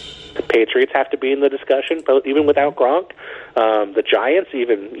 Patriots? The Patriots have to be in the discussion, even without Gronk. The Giants,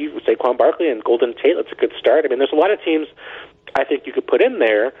 even Saquon Barkley and Golden Tate, that's a good start. I mean, there's a lot of teams I think you could put in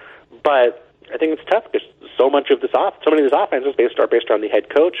there, but I think it's tough because so many of this offenses are based on the head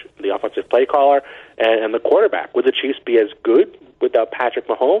coach, the offensive play caller, and the quarterback. Would the Chiefs be as good without Patrick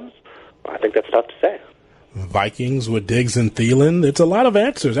Mahomes? I think that's tough to say. Vikings with Diggs and Thielen. It's a lot of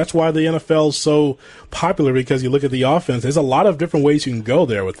answers. That's why the NFL is so popular, because you look at the offense. There's a lot of different ways you can go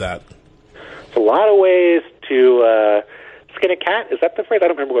there with that. It's a lot of ways to skin a cat. Is that the phrase? I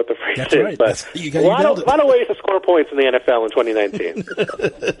don't remember what the phrase That's is. Right. But a lot of ways to score points in the NFL in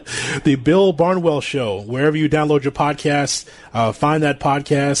 2019. The Bill Barnwell Show. Wherever you download your podcasts, find that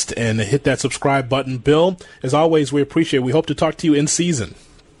podcast and hit that subscribe button. Bill, as always, we appreciate it. We hope to talk to you in season.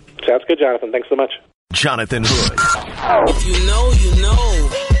 Sounds good, Jonathan. Thanks so much. Jonathan Hood. If you know, you know.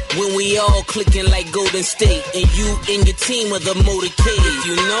 When we all clicking like Golden State, and you and your team are the motorcade. If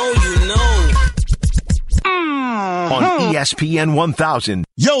you know, you know. On ESPN 1000.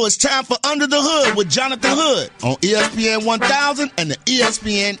 Yo, it's time for Under the Hood with Jonathan Hood on ESPN 1000 and the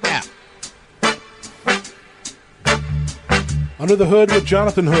ESPN app. Under the Hood with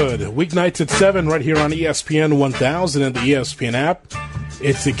Jonathan Hood. Weeknights at 7 right here on ESPN 1000 and the ESPN app.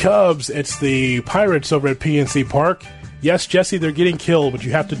 It's the Cubs. It's the Pirates over at PNC Park. Yes, Jesse, they're getting killed, but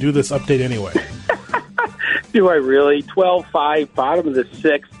you have to do this update anyway. Do I really? 12-5, bottom of the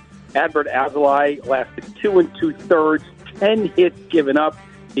 6th. Adbert Alzolay lasted 2 2/3, 10 hits given up.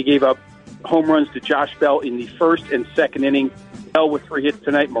 He gave up home runs to Josh Bell in the first and second inning. Bell with 3 hits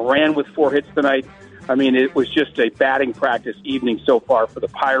tonight. Moran with 4 hits tonight. I mean, it was just a batting practice evening so far for the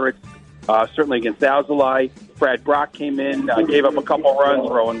Pirates. Certainly against Alzolay. Brad Brock came in, gave up a couple runs.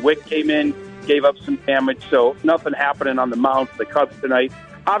 Rowan Wick came in, gave up some damage. So nothing happening on the mound for the Cubs tonight.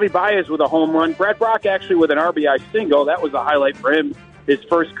 Javi Baez with a home run. Brad Brock actually with an RBI single. That was a highlight for him, his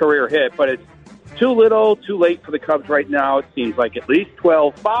first career hit. But it's too little, too late for the Cubs right now. It seems like at least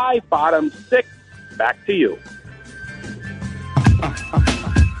 12-5, bottom 6. Back to you.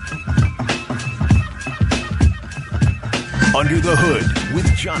 Under the Hood with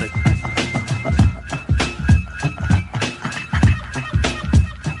Jonathan.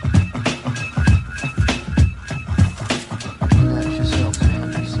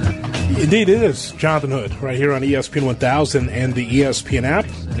 Indeed, it is Jonathan Hood right here on ESPN 1000 and the ESPN app.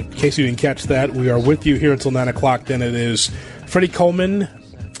 In case you didn't catch that, we are with you here until 9 o'clock. Then it is Freddie Coleman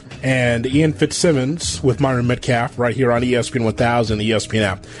and Ian Fitzsimmons with Myron Metcalf right here on ESPN 1000, the ESPN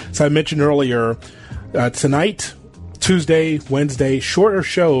app. So I mentioned earlier, tonight, Tuesday, Wednesday, shorter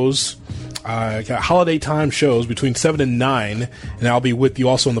shows, holiday time shows between 7 and 9, and I'll be with you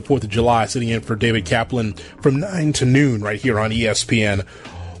also on the 4th of July, sitting in for David Kaplan from 9 to noon right here on ESPN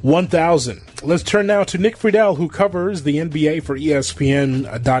 1000. Let's turn now to Nick Friedell, who covers the NBA for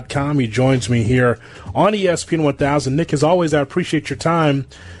ESPN.com. He joins me here on ESPN 1000. Nick, as always, I appreciate your time.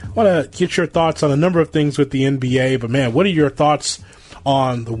 I want to get your thoughts on a number of things with the NBA, but man, what are your thoughts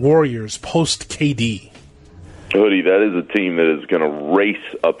on the Warriors post-KD? Hoodie, that is a team that is going to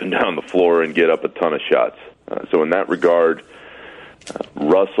race up and down the floor and get up a ton of shots. So in that regard,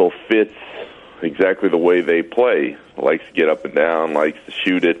 Russell fits exactly the way they play. Likes to get up and down, likes to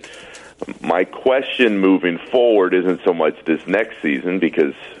shoot it. My question moving forward isn't so much this next season,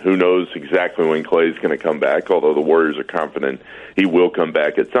 because who knows exactly when Clay's going to come back, although the Warriors are confident he will come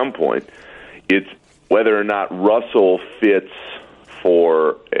back at some point. It's whether or not Russell fits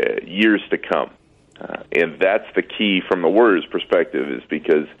for years to come. And that's the key from the Warriors' perspective, is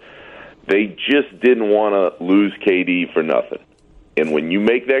because they just didn't want to lose KD for nothing. And when you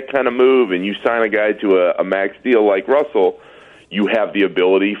make that kind of move and you sign a guy to a max deal like Russell, you have the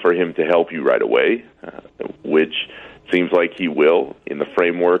ability for him to help you right away, which seems like he will in the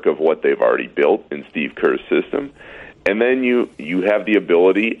framework of what they've already built in Steve Kerr's system. And then you have the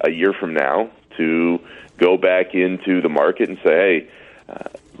ability a year from now to go back into the market and say, hey,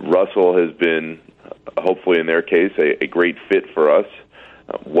 Russell has been, hopefully in their case, a great fit for us.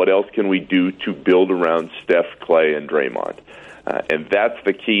 What else can we do to build around Steph, Clay, and Draymond? And that's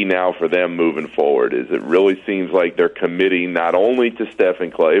the key now for them moving forward, is it really seems like they're committing not only to Steph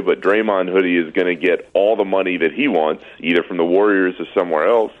and Clay, but Draymond Hoodie is going to get all the money that he wants, either from the Warriors or somewhere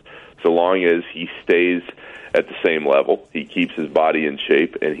else, so long as he stays at the same level. He keeps his body in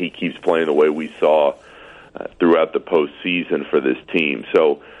shape, and he keeps playing the way we saw throughout the postseason for this team.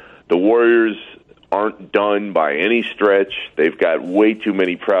 So the Warriors aren't done by any stretch. They've got way too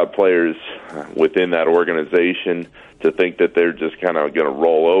many proud players within that organization to think that they're just kind of going to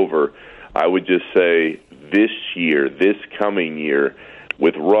roll over. I would just say this year, this coming year,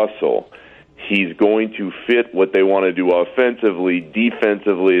 with Russell, he's going to fit what they want to do offensively.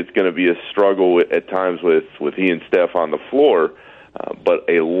 Defensively, it's going to be a struggle at times with he and Steph on the floor, but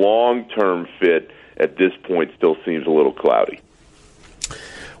a long-term fit at this point still seems a little cloudy.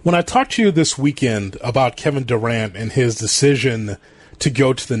 When I talked to you this weekend about Kevin Durant and his decision to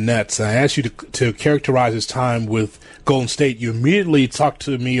go to the Nets, and I asked you to characterize his time with Golden State, you immediately talked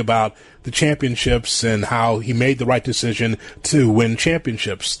to me about the championships and how he made the right decision to win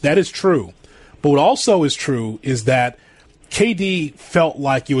championships. That is true. But what also is true is that KD felt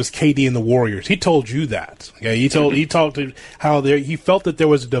like it was KD and the Warriors. He told you that. Okay? He talked to how he felt that there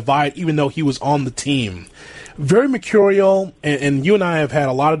was a divide even though he was on the team. Very mercurial, and you and I have had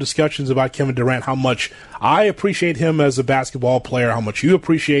a lot of discussions about Kevin Durant, how much I appreciate him as a basketball player, how much you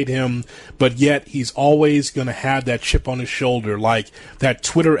appreciate him, but yet he's always going to have that chip on his shoulder, like that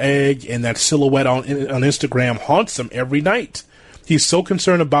Twitter egg and that silhouette on Instagram haunts him every night. He's so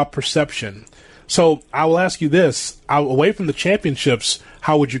concerned about perception. So I will ask you this, away from the championships,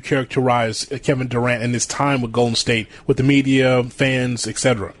 how would you characterize Kevin Durant and his time with Golden State, with the media, fans,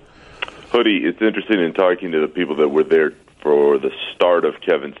 etc.? Hoodie, it's interesting in talking to the people that were there for the start of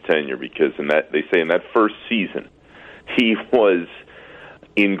Kevin's tenure, because they say in that first season, he was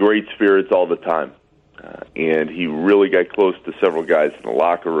in great spirits all the time. And he really got close to several guys in the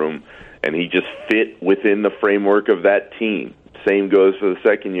locker room, and he just fit within the framework of that team. Same goes for the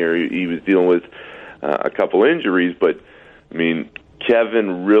second year. He was dealing with a couple injuries, but, I mean,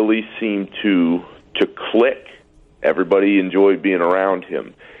 Kevin really seemed to click. Everybody enjoyed being around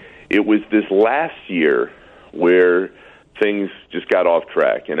him. It was this last year where things just got off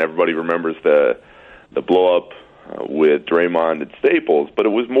track, and everybody remembers the blow-up with Draymond at Staples, but it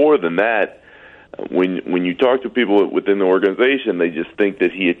was more than that. When you talk to people within the organization, they just think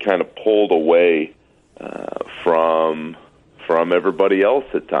that he had kind of pulled away from everybody else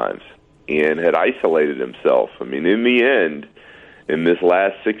at times and had isolated himself. I mean, in the end, in this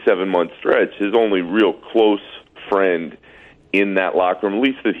last 6-7 month stretch, his only real close friend in that locker room, at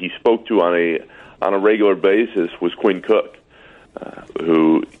least that he spoke to on a regular basis, was Quinn Cook,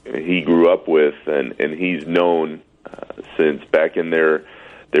 who he grew up with, and he's known since back in their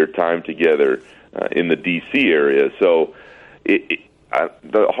time together in the D.C. area. So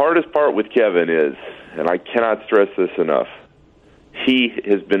the hardest part with Kevin is, and I cannot stress this enough, he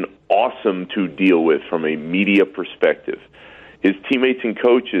has been awesome to deal with from a media perspective. His teammates and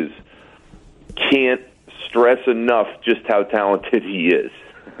coaches can't stress enough just how talented he is.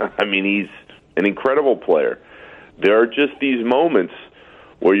 I mean, he's an incredible player. There are just these moments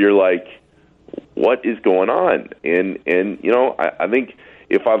where you're like, what is going on? And you know, I think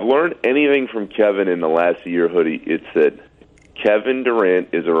if I've learned anything from Kevin in the last year, Hoodie, it's that Kevin Durant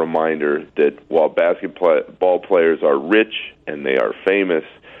is a reminder that while basketball players are rich and they are famous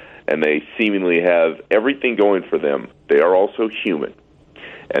and they seemingly have everything going for them, they are also human.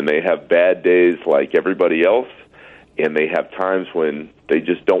 And they have bad days like everybody else, and they have times when they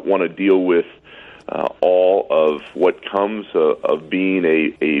just don't want to deal with all of what comes of being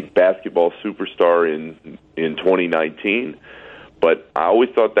a basketball superstar in 2019. But I always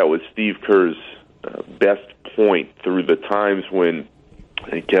thought that was Steve Kerr's best point through the times when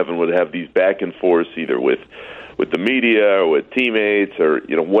Kevin would have these back and forths either with the media or with teammates or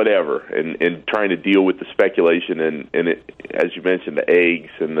whatever, and trying to deal with the speculation and it, as you mentioned, the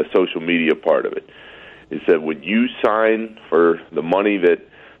eggs and the social media part of it. He said, would you sign for the money that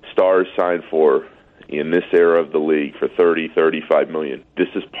stars sign for in this era of the league for $30, $35 million. This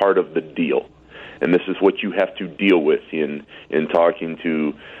is part of the deal. And this is what you have to deal with in talking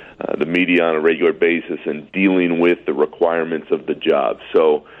to the media on a regular basis and dealing with the requirements of the job.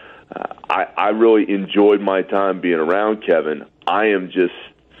 So I really enjoyed my time being around Kevin. I am just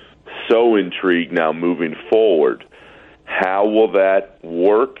so intrigued now moving forward. How will that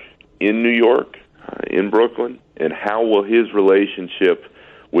work in New York, in Brooklyn, and how will his relationship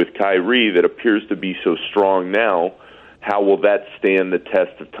with Kyrie that appears to be so strong now, how will that stand the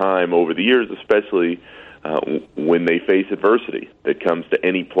test of time over the years, especially when they face adversity that comes to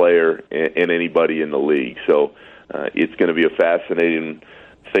any player and anybody in the league? So it's going to be a fascinating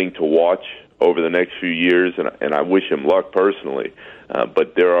thing to watch over the next few years, and I wish him luck personally.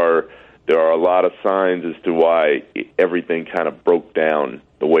 But there are a lot of signs as to why everything kind of broke down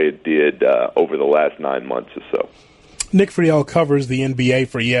the way it did over the last 9 months or so. Nick Friedell covers the NBA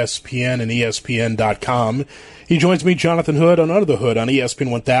for ESPN and ESPN.com. He joins me, Jonathan Hood, on Under the Hood on ESPN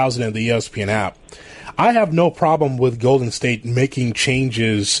 1000 and the ESPN app. I have no problem with Golden State making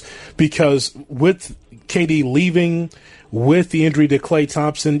changes because with KD leaving, with the injury to Klay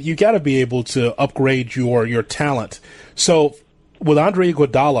Thompson, you got to be able to upgrade your talent. So with Andre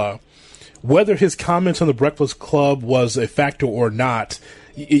Iguodala, whether his comments on the Breakfast Club was a factor or not,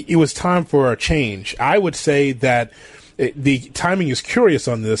 it was time for a change. I would say that the timing is curious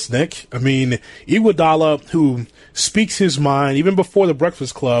on this, Nick. I mean, Iguodala, who speaks his mind, even before the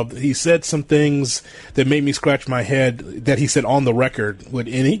Breakfast Club, he said some things that made me scratch my head that he said on the record. And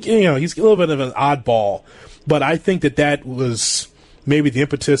he's a little bit of an oddball, but I think that was maybe the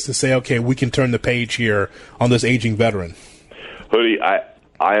impetus to say, okay, we can turn the page here on this aging veteran. Hoodie,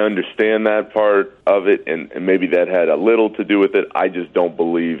 I understand that part of it, and maybe that had a little to do with it. I just don't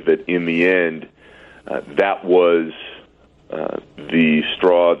believe that in the end that was the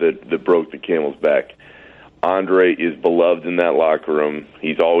straw that broke the camel's back. Andre is beloved in that locker room.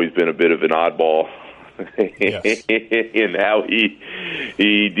 He's always been a bit of an oddball in how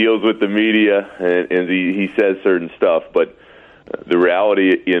he deals with the media, and he says certain stuff. But the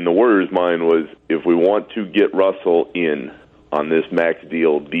reality in the Warriors' mind was, if we want to get Russell in on this max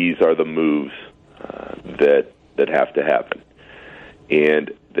deal, these are the moves that have to happen.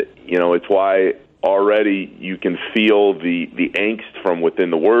 And it's why already you can feel the angst from within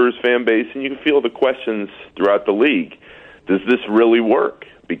the Warriors fan base, and you can feel the questions throughout the league. Does this really work?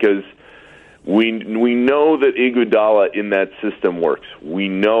 Because we know that Iguodala in that system works. We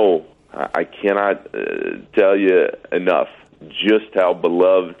know, I cannot tell you enough just how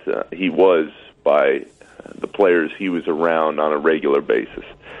beloved he was by the players he was around on a regular basis.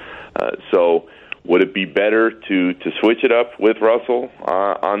 So would it be better to switch it up with Russell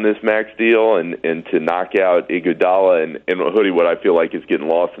on this max deal and to knock out Iguodala and Hoodie, what I feel like is getting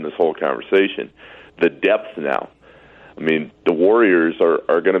lost in this whole conversation, the depth now. I mean, the Warriors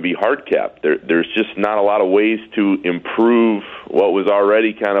are going to be hard-capped. There's just not a lot of ways to improve what was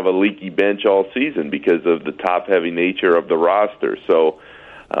already kind of a leaky bench all season because of the top-heavy nature of the roster. So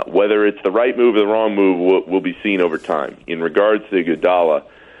whether it's the right move or the wrong move will be seen over time. In regards to Iguodala,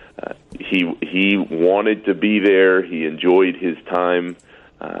 he wanted to be there. He enjoyed his time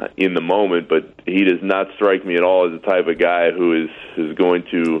in the moment, but he does not strike me at all as the type of guy who is going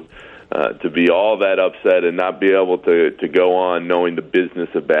to be all that upset and not be able to go on knowing the business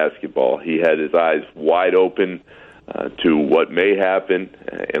of basketball. He had his eyes wide open to what may happen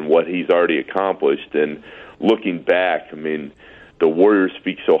and what he's already accomplished. And looking back, I mean, the Warriors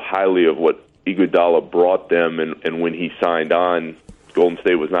speak so highly of what Iguodala brought them, and when he signed on, Golden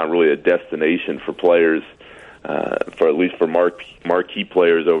State was not really a destination for players, for at least for marquee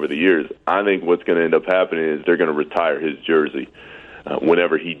players over the years. I think what's going to end up happening is they're going to retire his jersey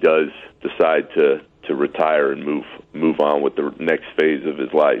whenever he does decide to retire and move on with the next phase of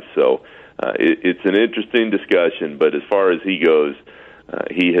his life. So it's an interesting discussion, but as far as he goes,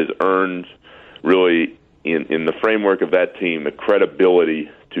 he has earned really in the framework of that team the credibility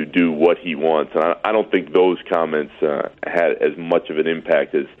to do what he wants. And I don't think those comments had as much of an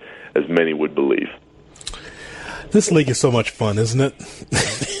impact as many would believe. This league is so much fun, isn't it?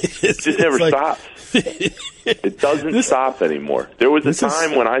 It just never stops. It doesn't stop anymore. There was a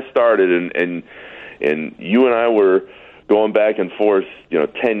time when I started, and you and I were going back and forth,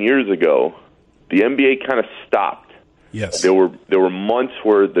 10 years ago. The NBA kind of stopped. Yes. There were months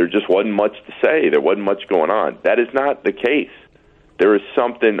where there just wasn't much to say. There wasn't much going on. That is not the case. There is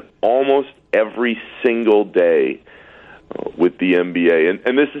something almost every single day with the NBA,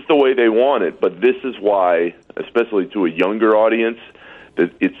 and this is the way they want it. But this is why, especially to a younger audience,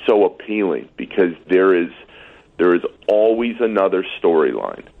 that it's so appealing, because there is there is always another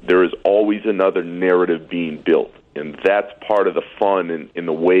storyline. There is always another narrative being built. And that's part of the fun in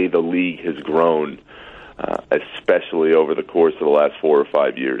the way the league has grown, especially over the course of the last 4 or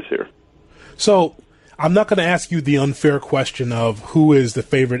 5 years here. So I'm not going to ask you the unfair question of who is the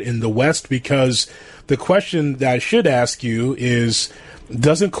favorite in the West, because the question that I should ask you is,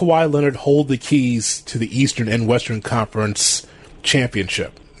 doesn't Kawhi Leonard hold the keys to the Eastern and Western Conference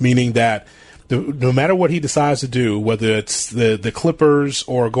championship? Meaning that no matter what he decides to do, whether it's the Clippers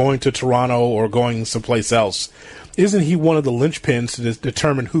or going to Toronto or going someplace else, isn't he one of the linchpins to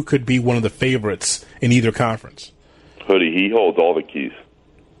determine who could be one of the favorites in either conference? Hoodie, he holds all the keys.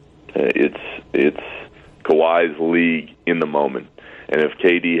 It's Kawhi's league in the moment. And if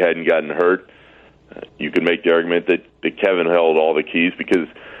KD hadn't gotten hurt, you could make the argument that Kevin held all the keys, because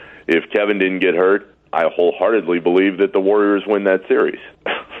if Kevin didn't get hurt, I wholeheartedly believe that the Warriors win that series.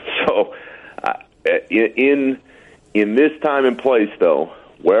 So in this time and place, though,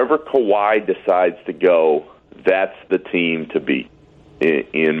 wherever Kawhi decides to go, that's the team to beat,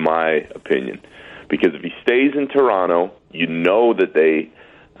 in my opinion. Because if he stays in Toronto, you know that they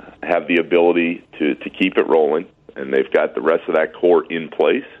have the ability to keep it rolling, and they've got the rest of that core in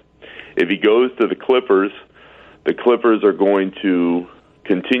place. If he goes to the Clippers are going to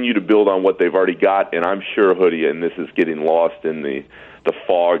continue to build on what they've already got, and I'm sure, Hoodie, and this is getting lost in the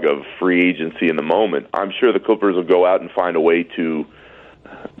fog of free agency in the moment, I'm sure the Clippers will go out and find a way to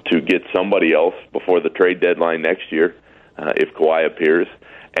get somebody else before the trade deadline next year if Kawhi appears.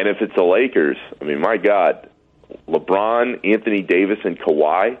 And if it's the Lakers, I mean, my God, LeBron, Anthony Davis, and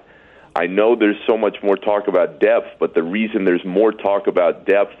Kawhi, I know there's so much more talk about depth, but the reason there's more talk about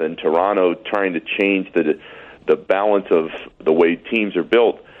depth than Toronto trying to change the balance of the way teams are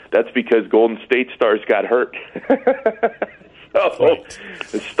built, that's because Golden State stars got hurt. So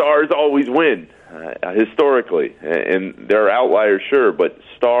the stars always win, historically. And there are outliers, sure, but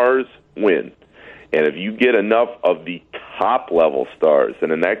stars win. And if you get enough of the top-level stars,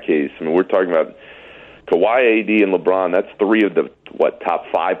 and in that case, I mean, we're talking about Kawhi, AD, and LeBron, that's 3 of the, top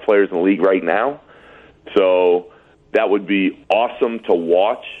 5 players in the league right now. So that would be awesome to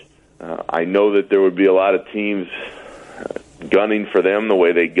watch. I know that there would be a lot of teams gunning for them the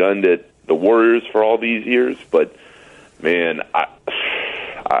way they gunned at the Warriors for all these years. But, man,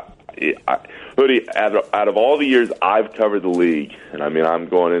 Hoodie, out of all the years I've covered the league, and I mean, I'm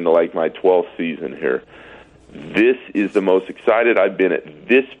going into like my 12th season here, this is the most excited I've been at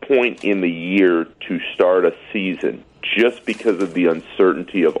this point in the year to start a season, just because of the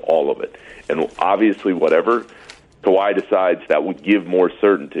uncertainty of all of it. And obviously, whatever Kawhi decides, that would give more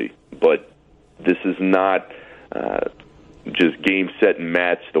certainty. But this is not just game, set, and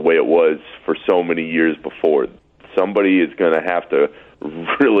match the way it was for so many years before. Somebody is going to have to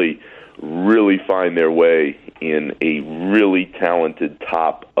really find their way in a really talented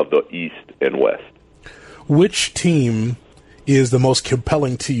top of the East and West. Which team is the most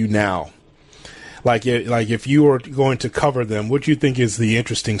compelling to you now? Like if you were going to cover them, what do you think is the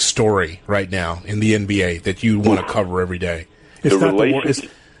interesting story right now in the NBA that you want to cover every day? It's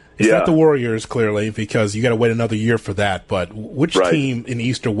not the Warriors, clearly, because you got to wait another year for that. But which team in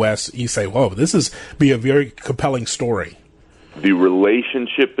East or West you say, "Whoa, this is be a very compelling story"? The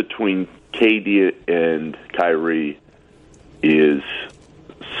relationship between KD and Kyrie is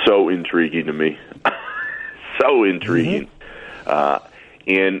so intriguing to me. So intriguing.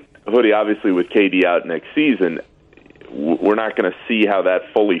 And, Hoodie, obviously with KD out next season, we're not going to see how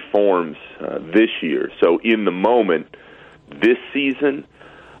that fully forms this year. So in the moment, this season,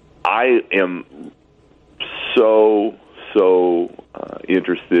 I am so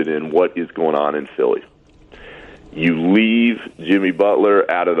interested in what is going on in Philly. You leave Jimmy Butler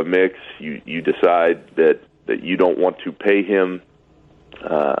out of the mix. You decide that you don't want to pay him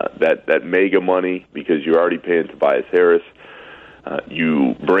that mega money because you're already paying Tobias Harris.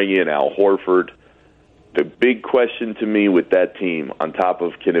 You bring in Al Horford. The big question to me with that team, on top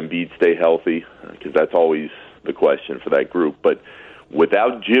of can Embiid stay healthy, because that's always the question for that group, but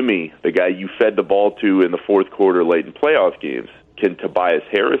without Jimmy, the guy you fed the ball to in the fourth quarter late in playoff games, can Tobias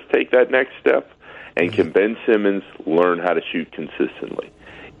Harris take that next step? And can Ben Simmons learn how to shoot consistently?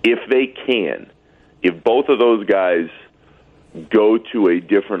 If they can, if both of those guys go to a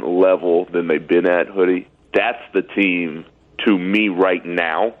different level than they've been at, Hoodie, that's the team to me right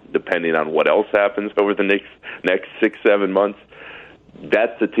now, depending on what else happens over the next 6-7 months.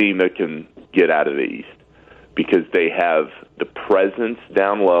 That's the team that can get out of the East, because they have the presence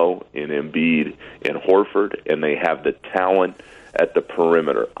down low in Embiid and Horford, and they have the talent at the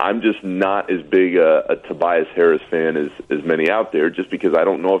perimeter. I'm just not as big a Tobias Harris fan as many out there, just because I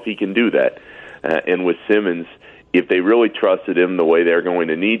don't know if he can do that. And with Simmons, if they really trusted him the way they're going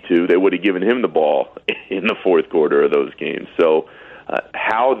to need to, they would have given him the ball in the fourth quarter of those games. So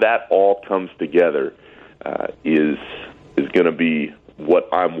how that all comes together is going to be what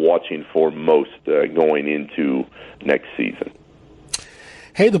I'm watching for most going into next season.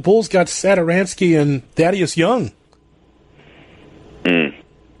 Hey, the Bulls got Satoransky and Thaddeus Young. You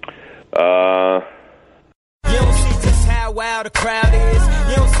don't see just how wild the crowd is.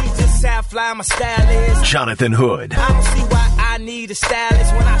 You don't see just how fly my style is. Jonathan Hood. I don't see why I need a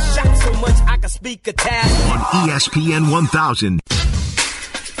stylist when I shop so much I can speak Italian. On ESPN 1000.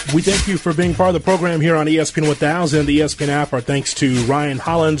 We thank you for being part of the program here on ESPN 1000, the ESPN app. Our thanks to Ryan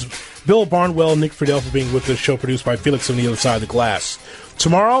Hollins, Bill Barnwell, Nick Friedell for being with the show, produced by Felix on the other side of the glass.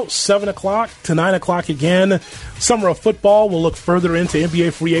 Tomorrow, 7 o'clock to 9 o'clock again. Summer of football. We'll look further into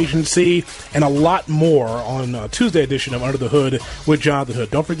NBA free agency and a lot more on Tuesday edition of Under the Hood with Jonathan Hood.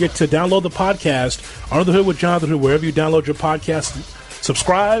 Don't forget to download the podcast, Under the Hood with Jonathan Hood, wherever you download your podcast.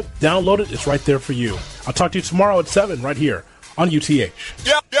 Subscribe, download it. It's right there for you. I'll talk to you tomorrow at 7 right here on UTH. Hey,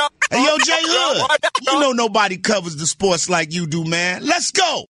 yo, Jay Hood, you know nobody covers the sports like you do, man. Let's go.